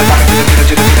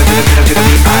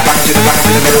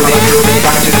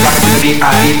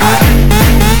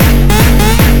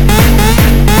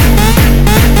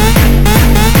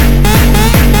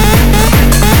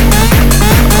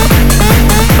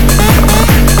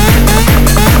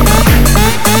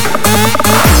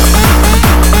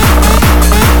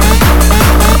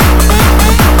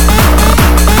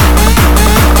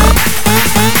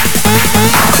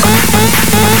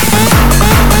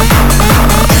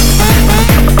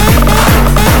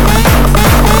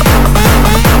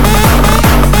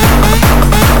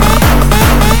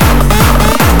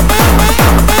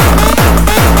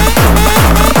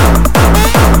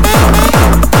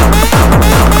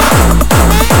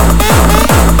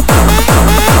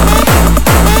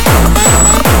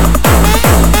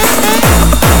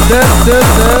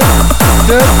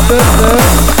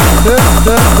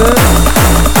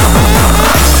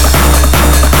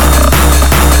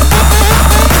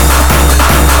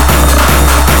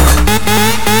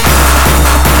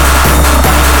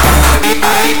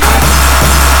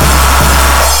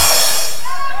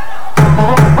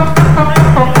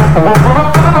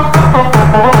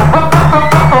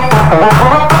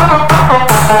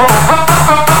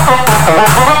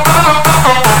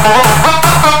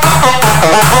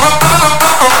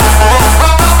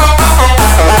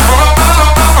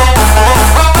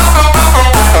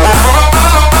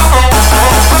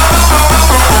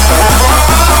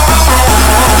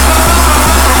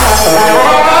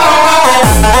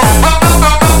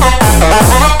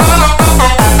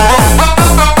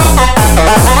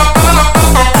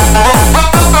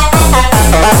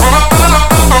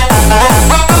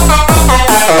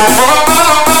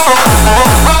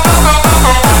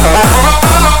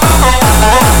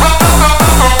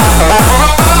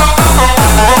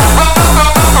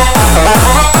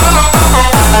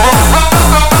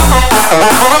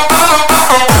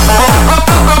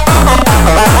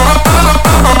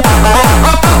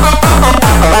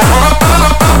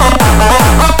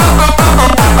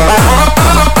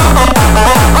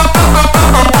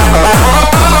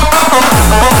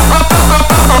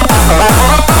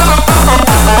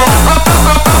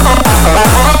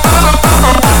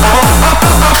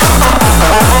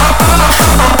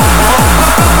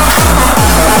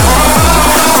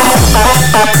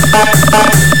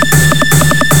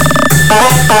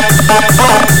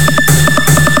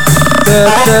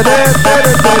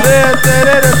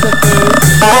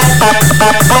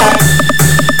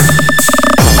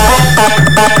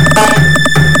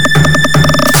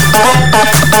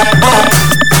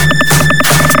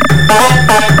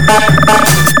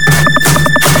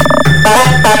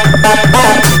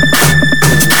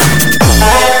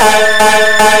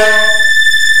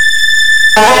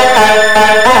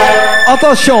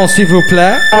 Attention, s'il vous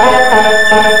plaît.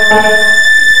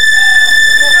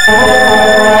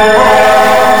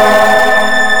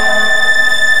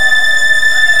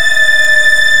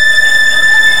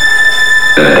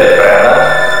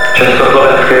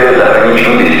 Československé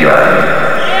zahraniční vysílání.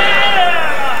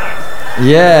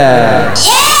 Yeah.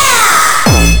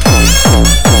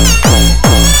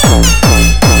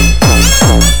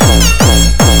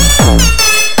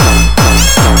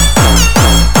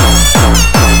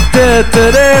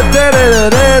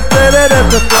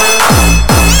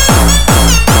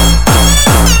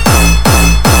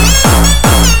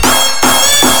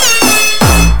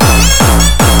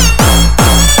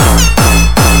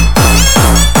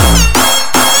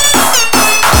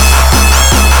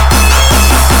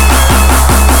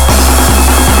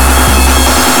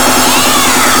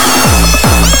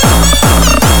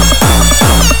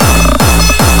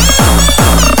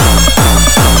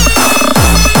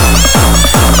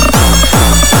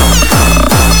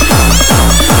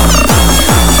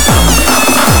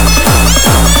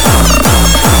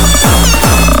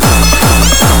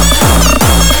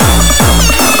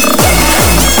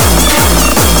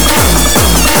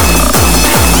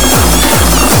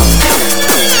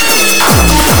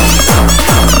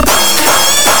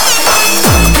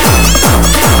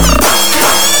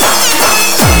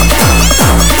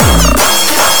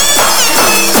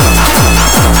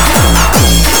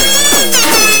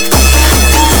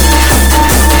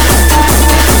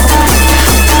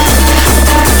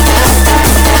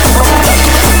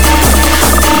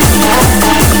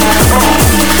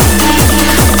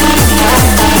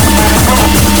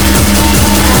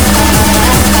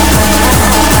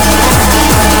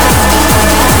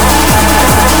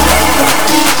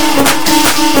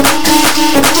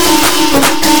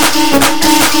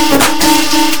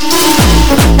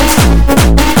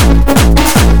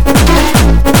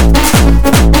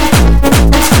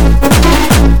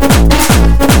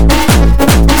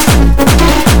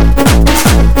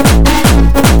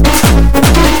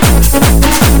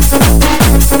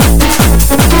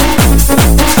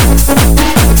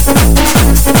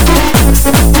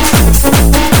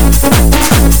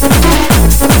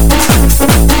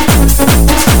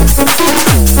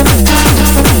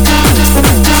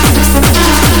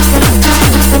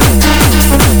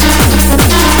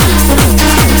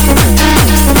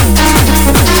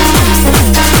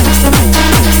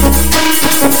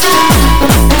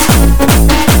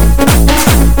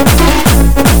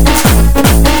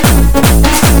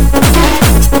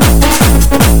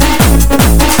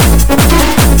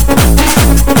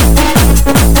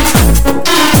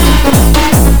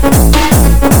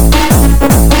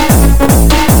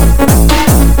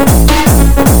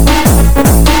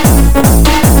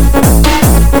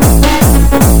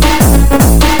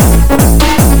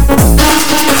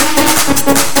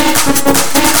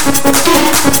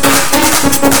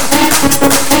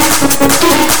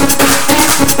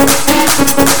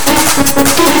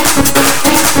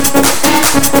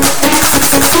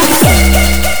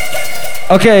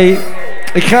 Oké,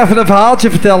 ik ga even een verhaaltje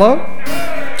vertellen.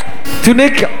 Toen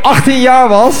ik 18 jaar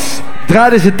was,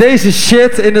 draaiden ze deze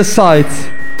shit in de site.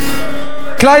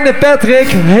 Kleine Patrick,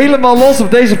 helemaal los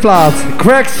op deze plaat.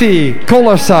 Greg C,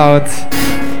 Color Sound.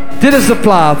 Dit is de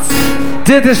plaat.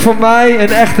 Dit is voor mij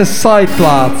een echte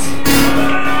sideplaat.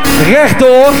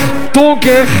 Rechtdoor,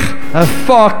 donker en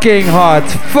fucking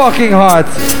hard. Fucking hard.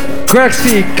 Greg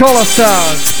C, Color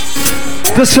Sound.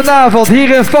 Dus vanavond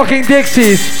hier in fucking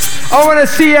Dixie's. I wanna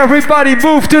see everybody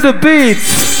move to the beat.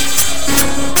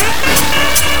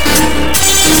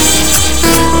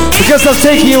 Because I'm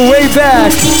taking you way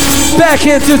back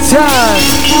into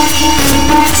time.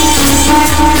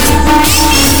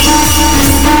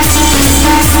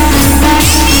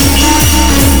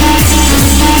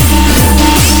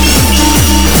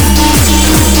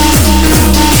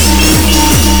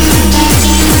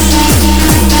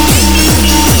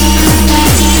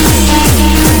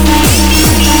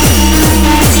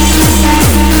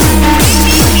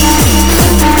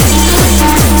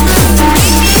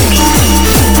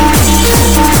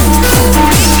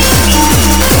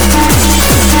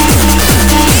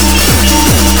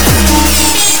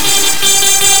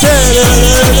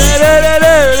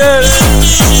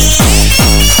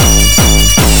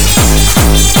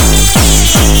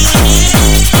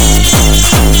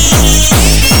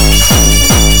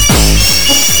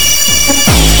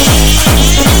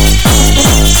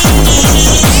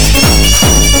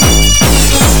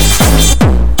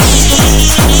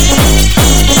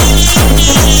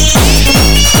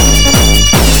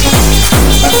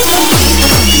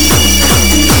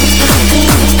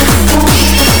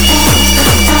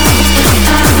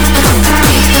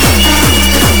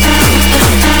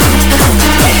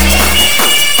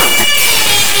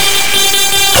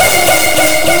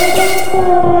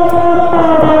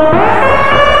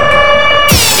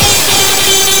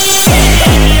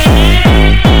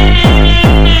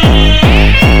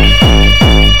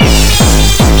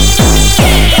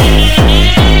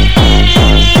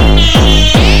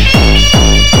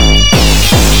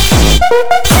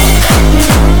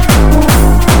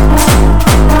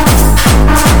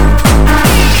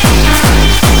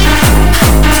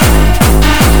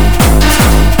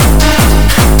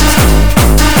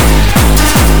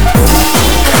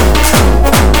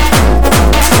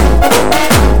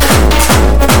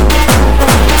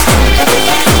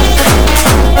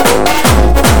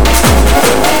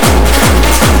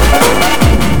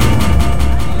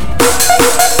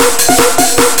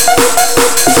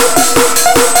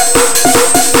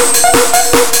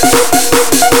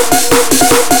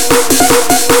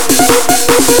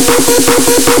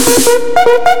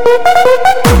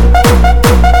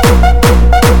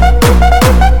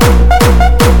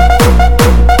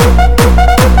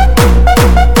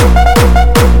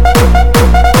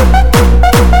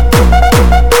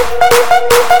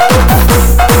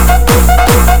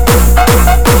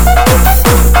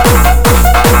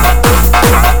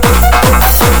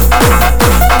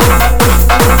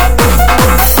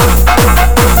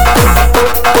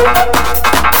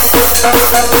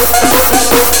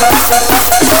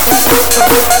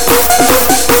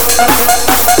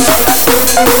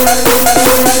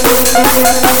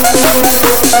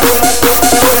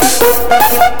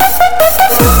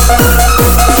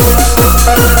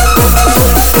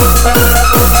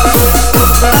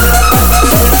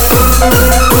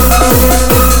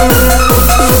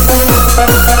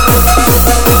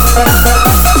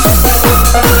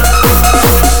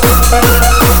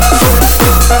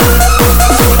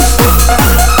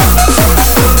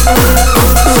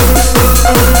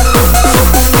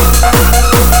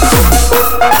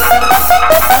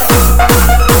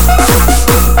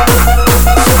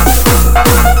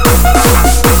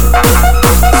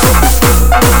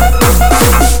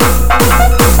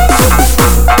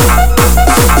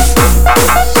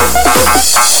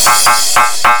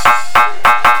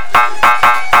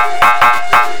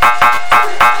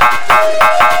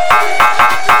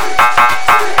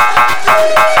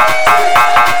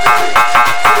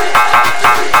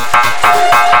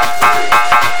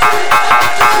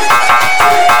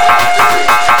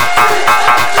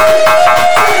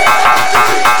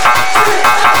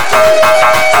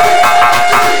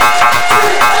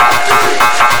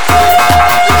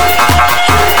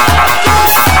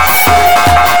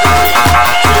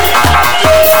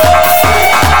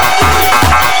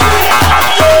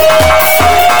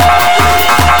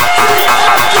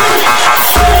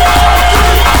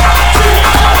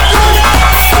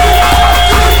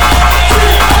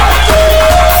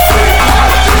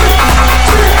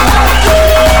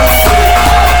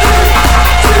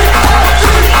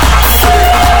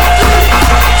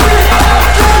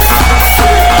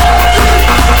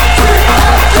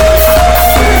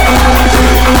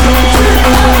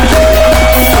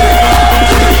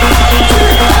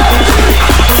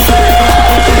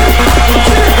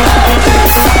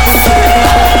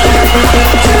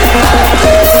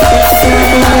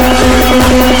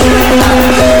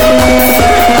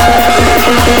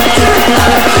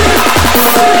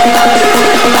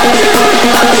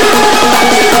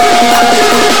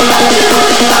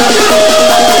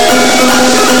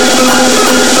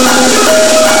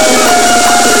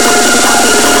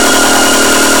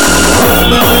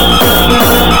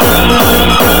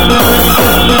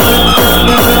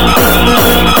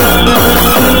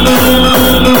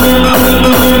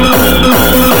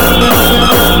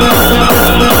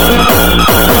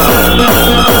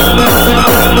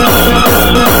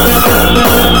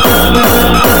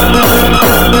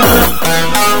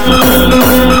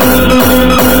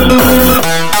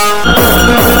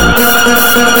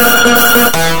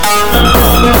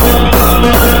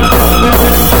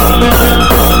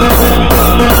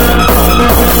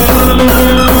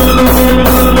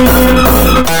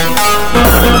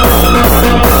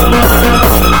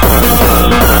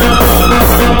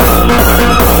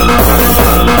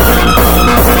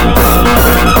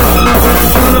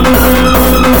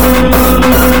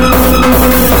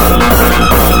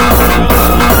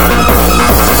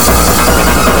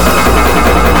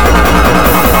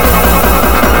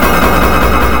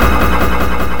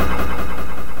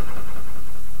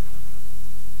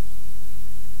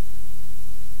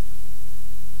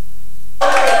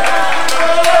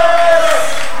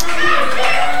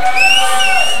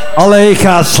 Allee, ik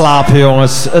ga slapen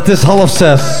jongens. Het is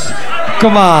 5:30.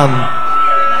 Kom aan.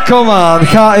 Kom aan,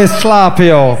 ga eens slapen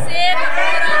joh.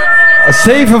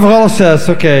 7 voor 5:30,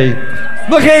 oké.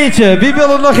 Nog eentje, wie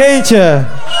wil er nog eentje?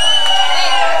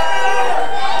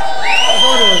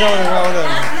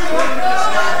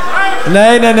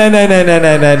 Nee.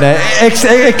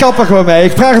 Ik kap er gewoon mee.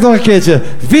 Ik vraag het nog een keertje.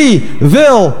 Wie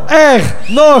wil er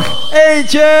nog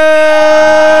eentje?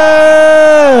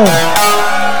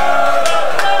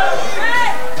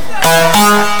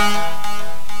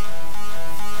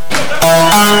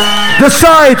 The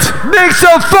site, make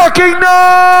some fucking noise!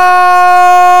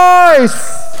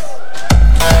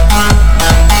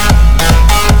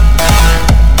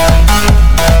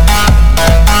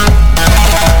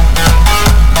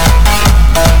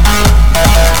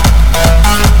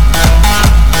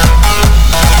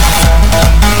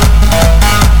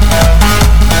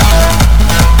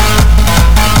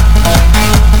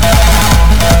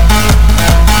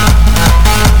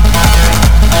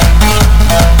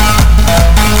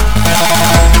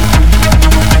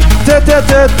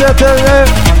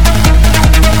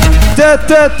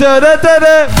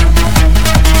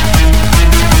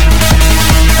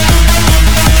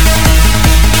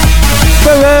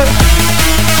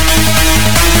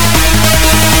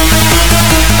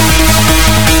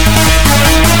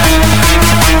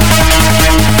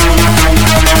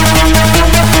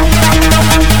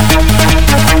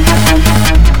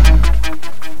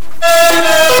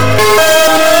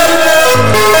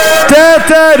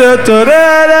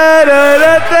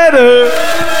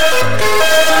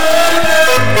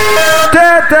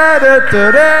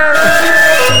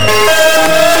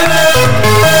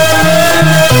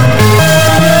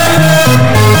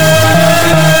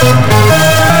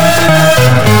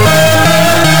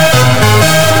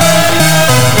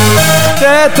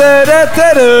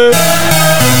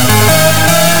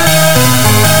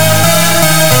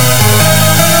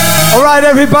 Alright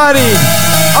everybody,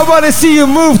 I want to see you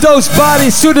move those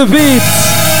bodies to the beat,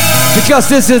 because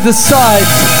this is the site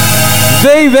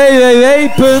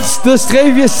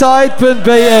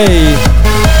www.de-site.be.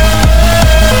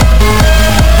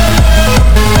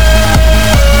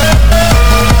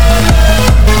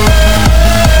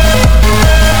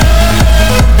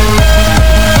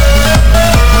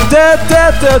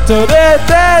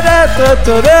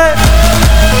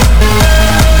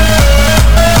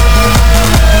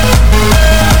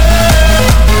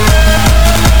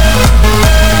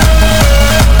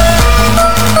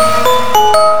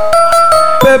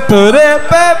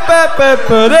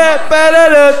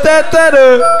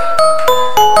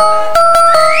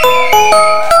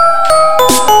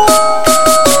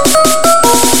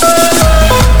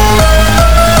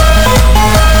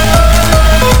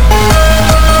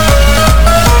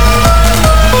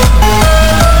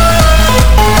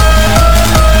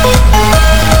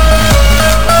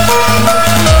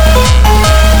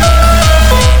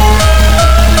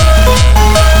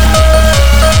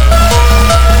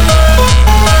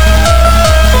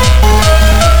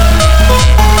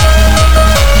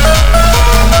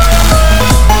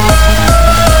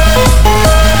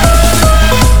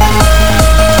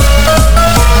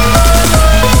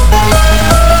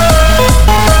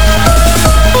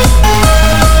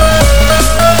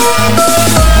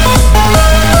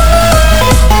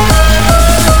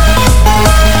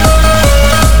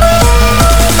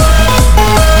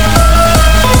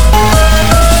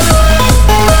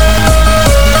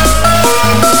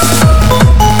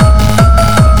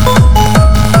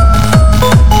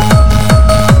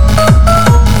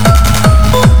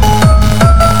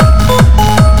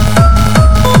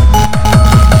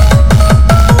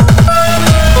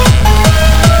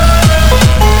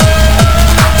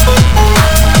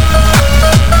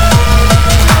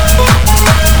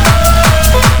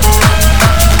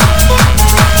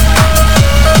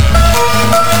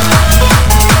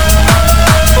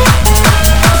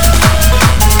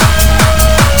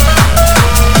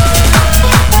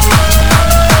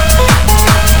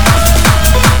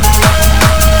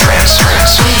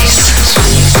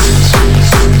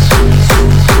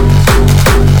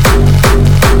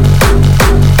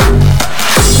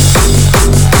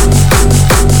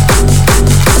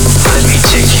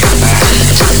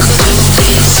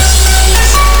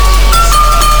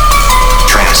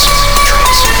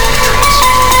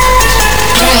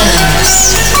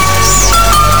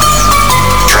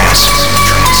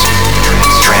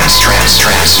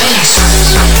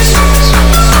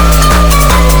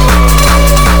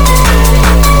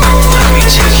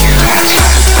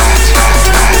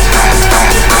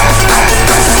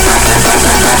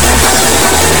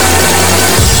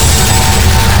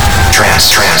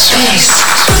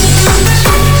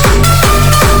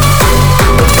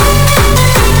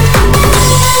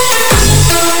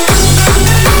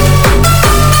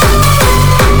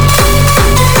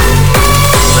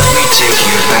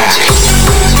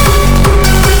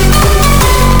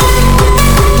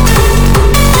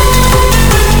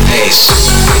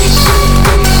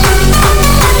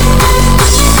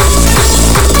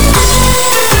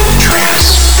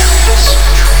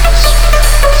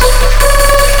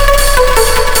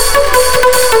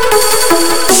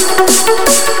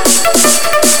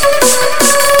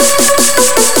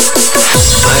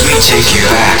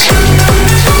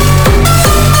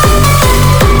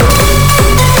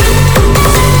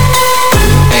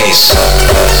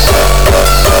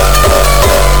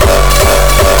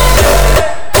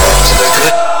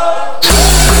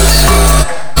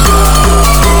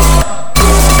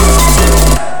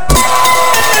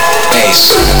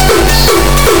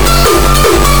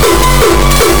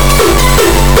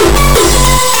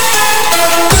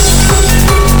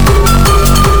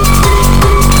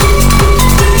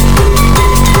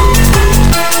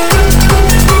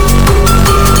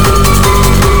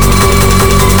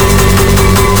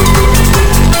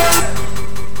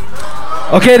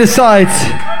 Oké, de site.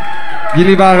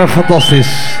 Jullie waren fantastisch.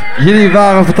 Jullie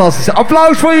waren fantastisch.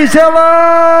 Applaus voor jezelf!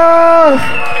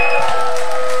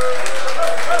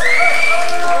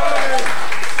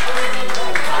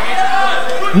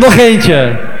 Nog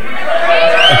eentje.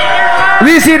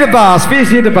 Wie is hier de baas? Wie is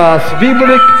hier de baas? Wie moet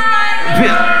ik...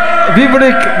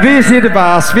 Wie is hier de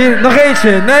baas? Nog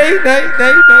eentje. Nee.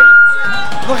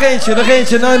 Nog eentje.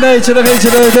 Nee.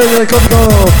 Kom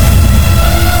op.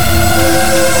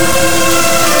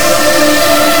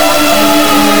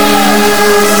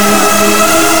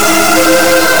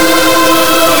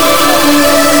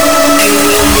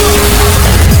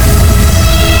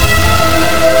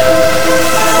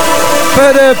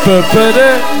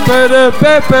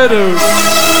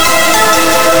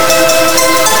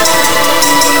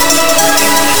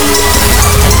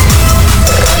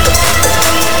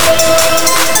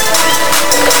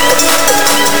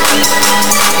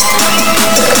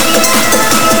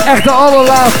 Echt de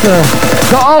allerlaatste.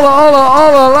 De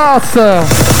allerlaatste.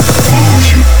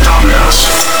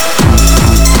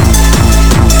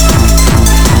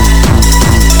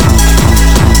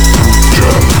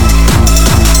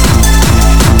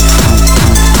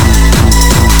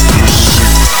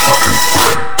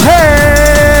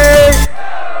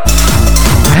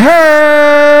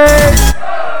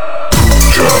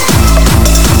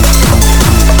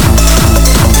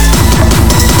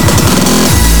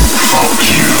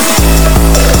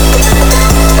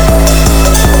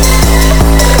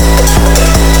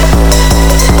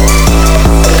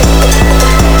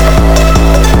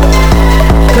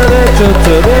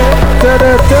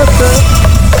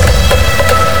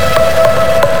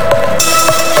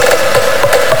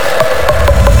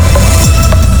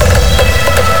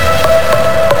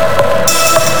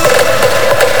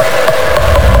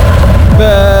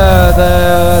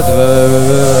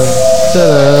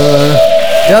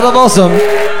 Ja, dat was hem.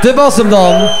 Dit was hem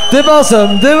dan. Dit was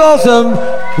hem.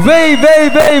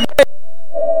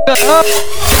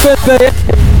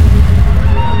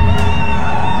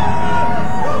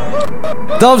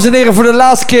 Dames en heren, voor de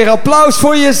laatste keer applaus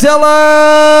voor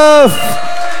jezelf.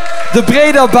 De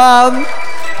Bredabaan.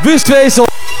 Wustwezel.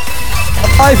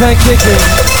 Live en kicking.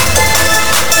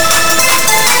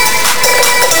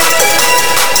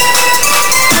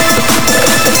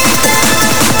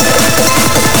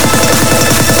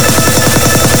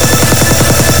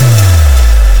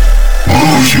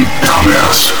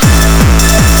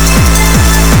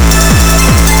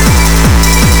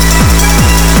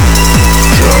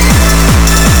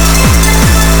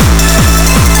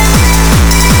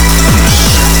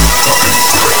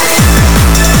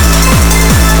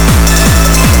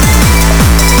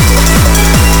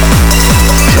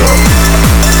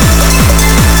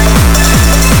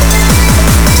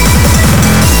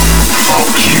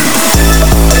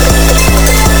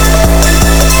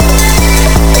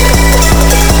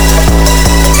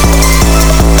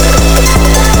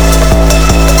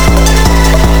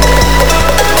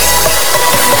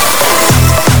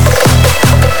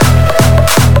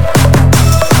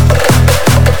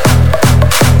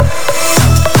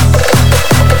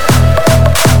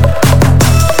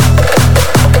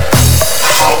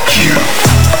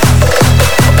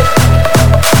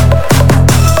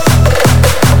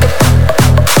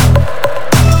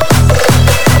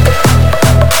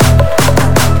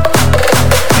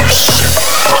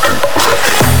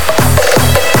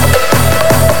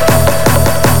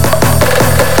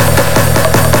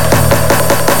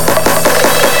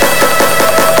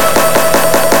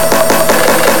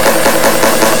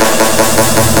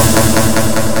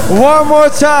 One more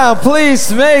time,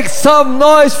 please make some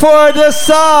noise for the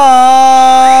site.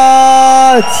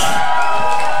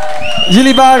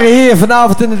 Jullie waren hier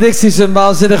vanavond in de Dixie's, een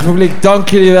waanzinnig publiek. Dank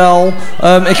jullie wel.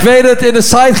 Ik weet het, in de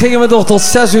site gingen we nog tot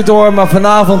 6 uur door, maar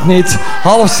vanavond niet.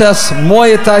 5:30,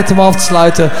 mooie tijd om af te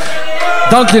sluiten.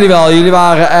 Dank jullie wel, jullie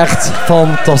waren echt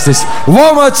fantastisch.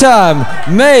 One more time,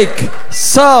 make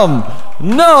some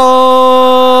noise.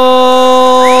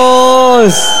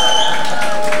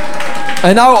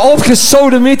 En nou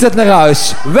opgesodemiet het naar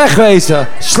huis. Wegwezen.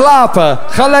 Slapen.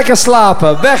 Ga lekker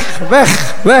slapen. Weg.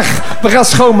 We gaan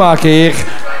schoonmaken hier.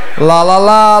 La la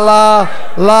la la.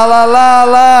 La la la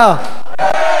la.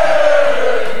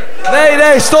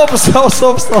 Nee, stop.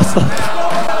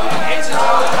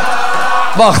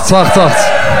 Wacht.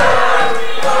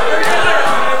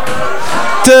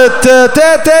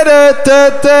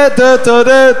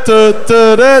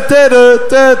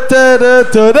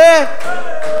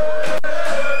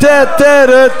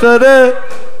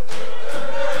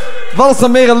 Wat is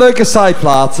dan meer een leuke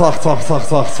sideplaat? Wacht.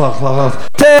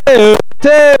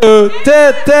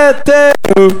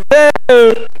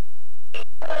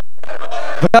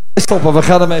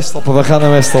 We gaan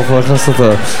ermee stoppen.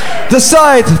 The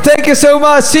Side, thank you so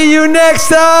much. See you next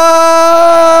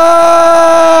time!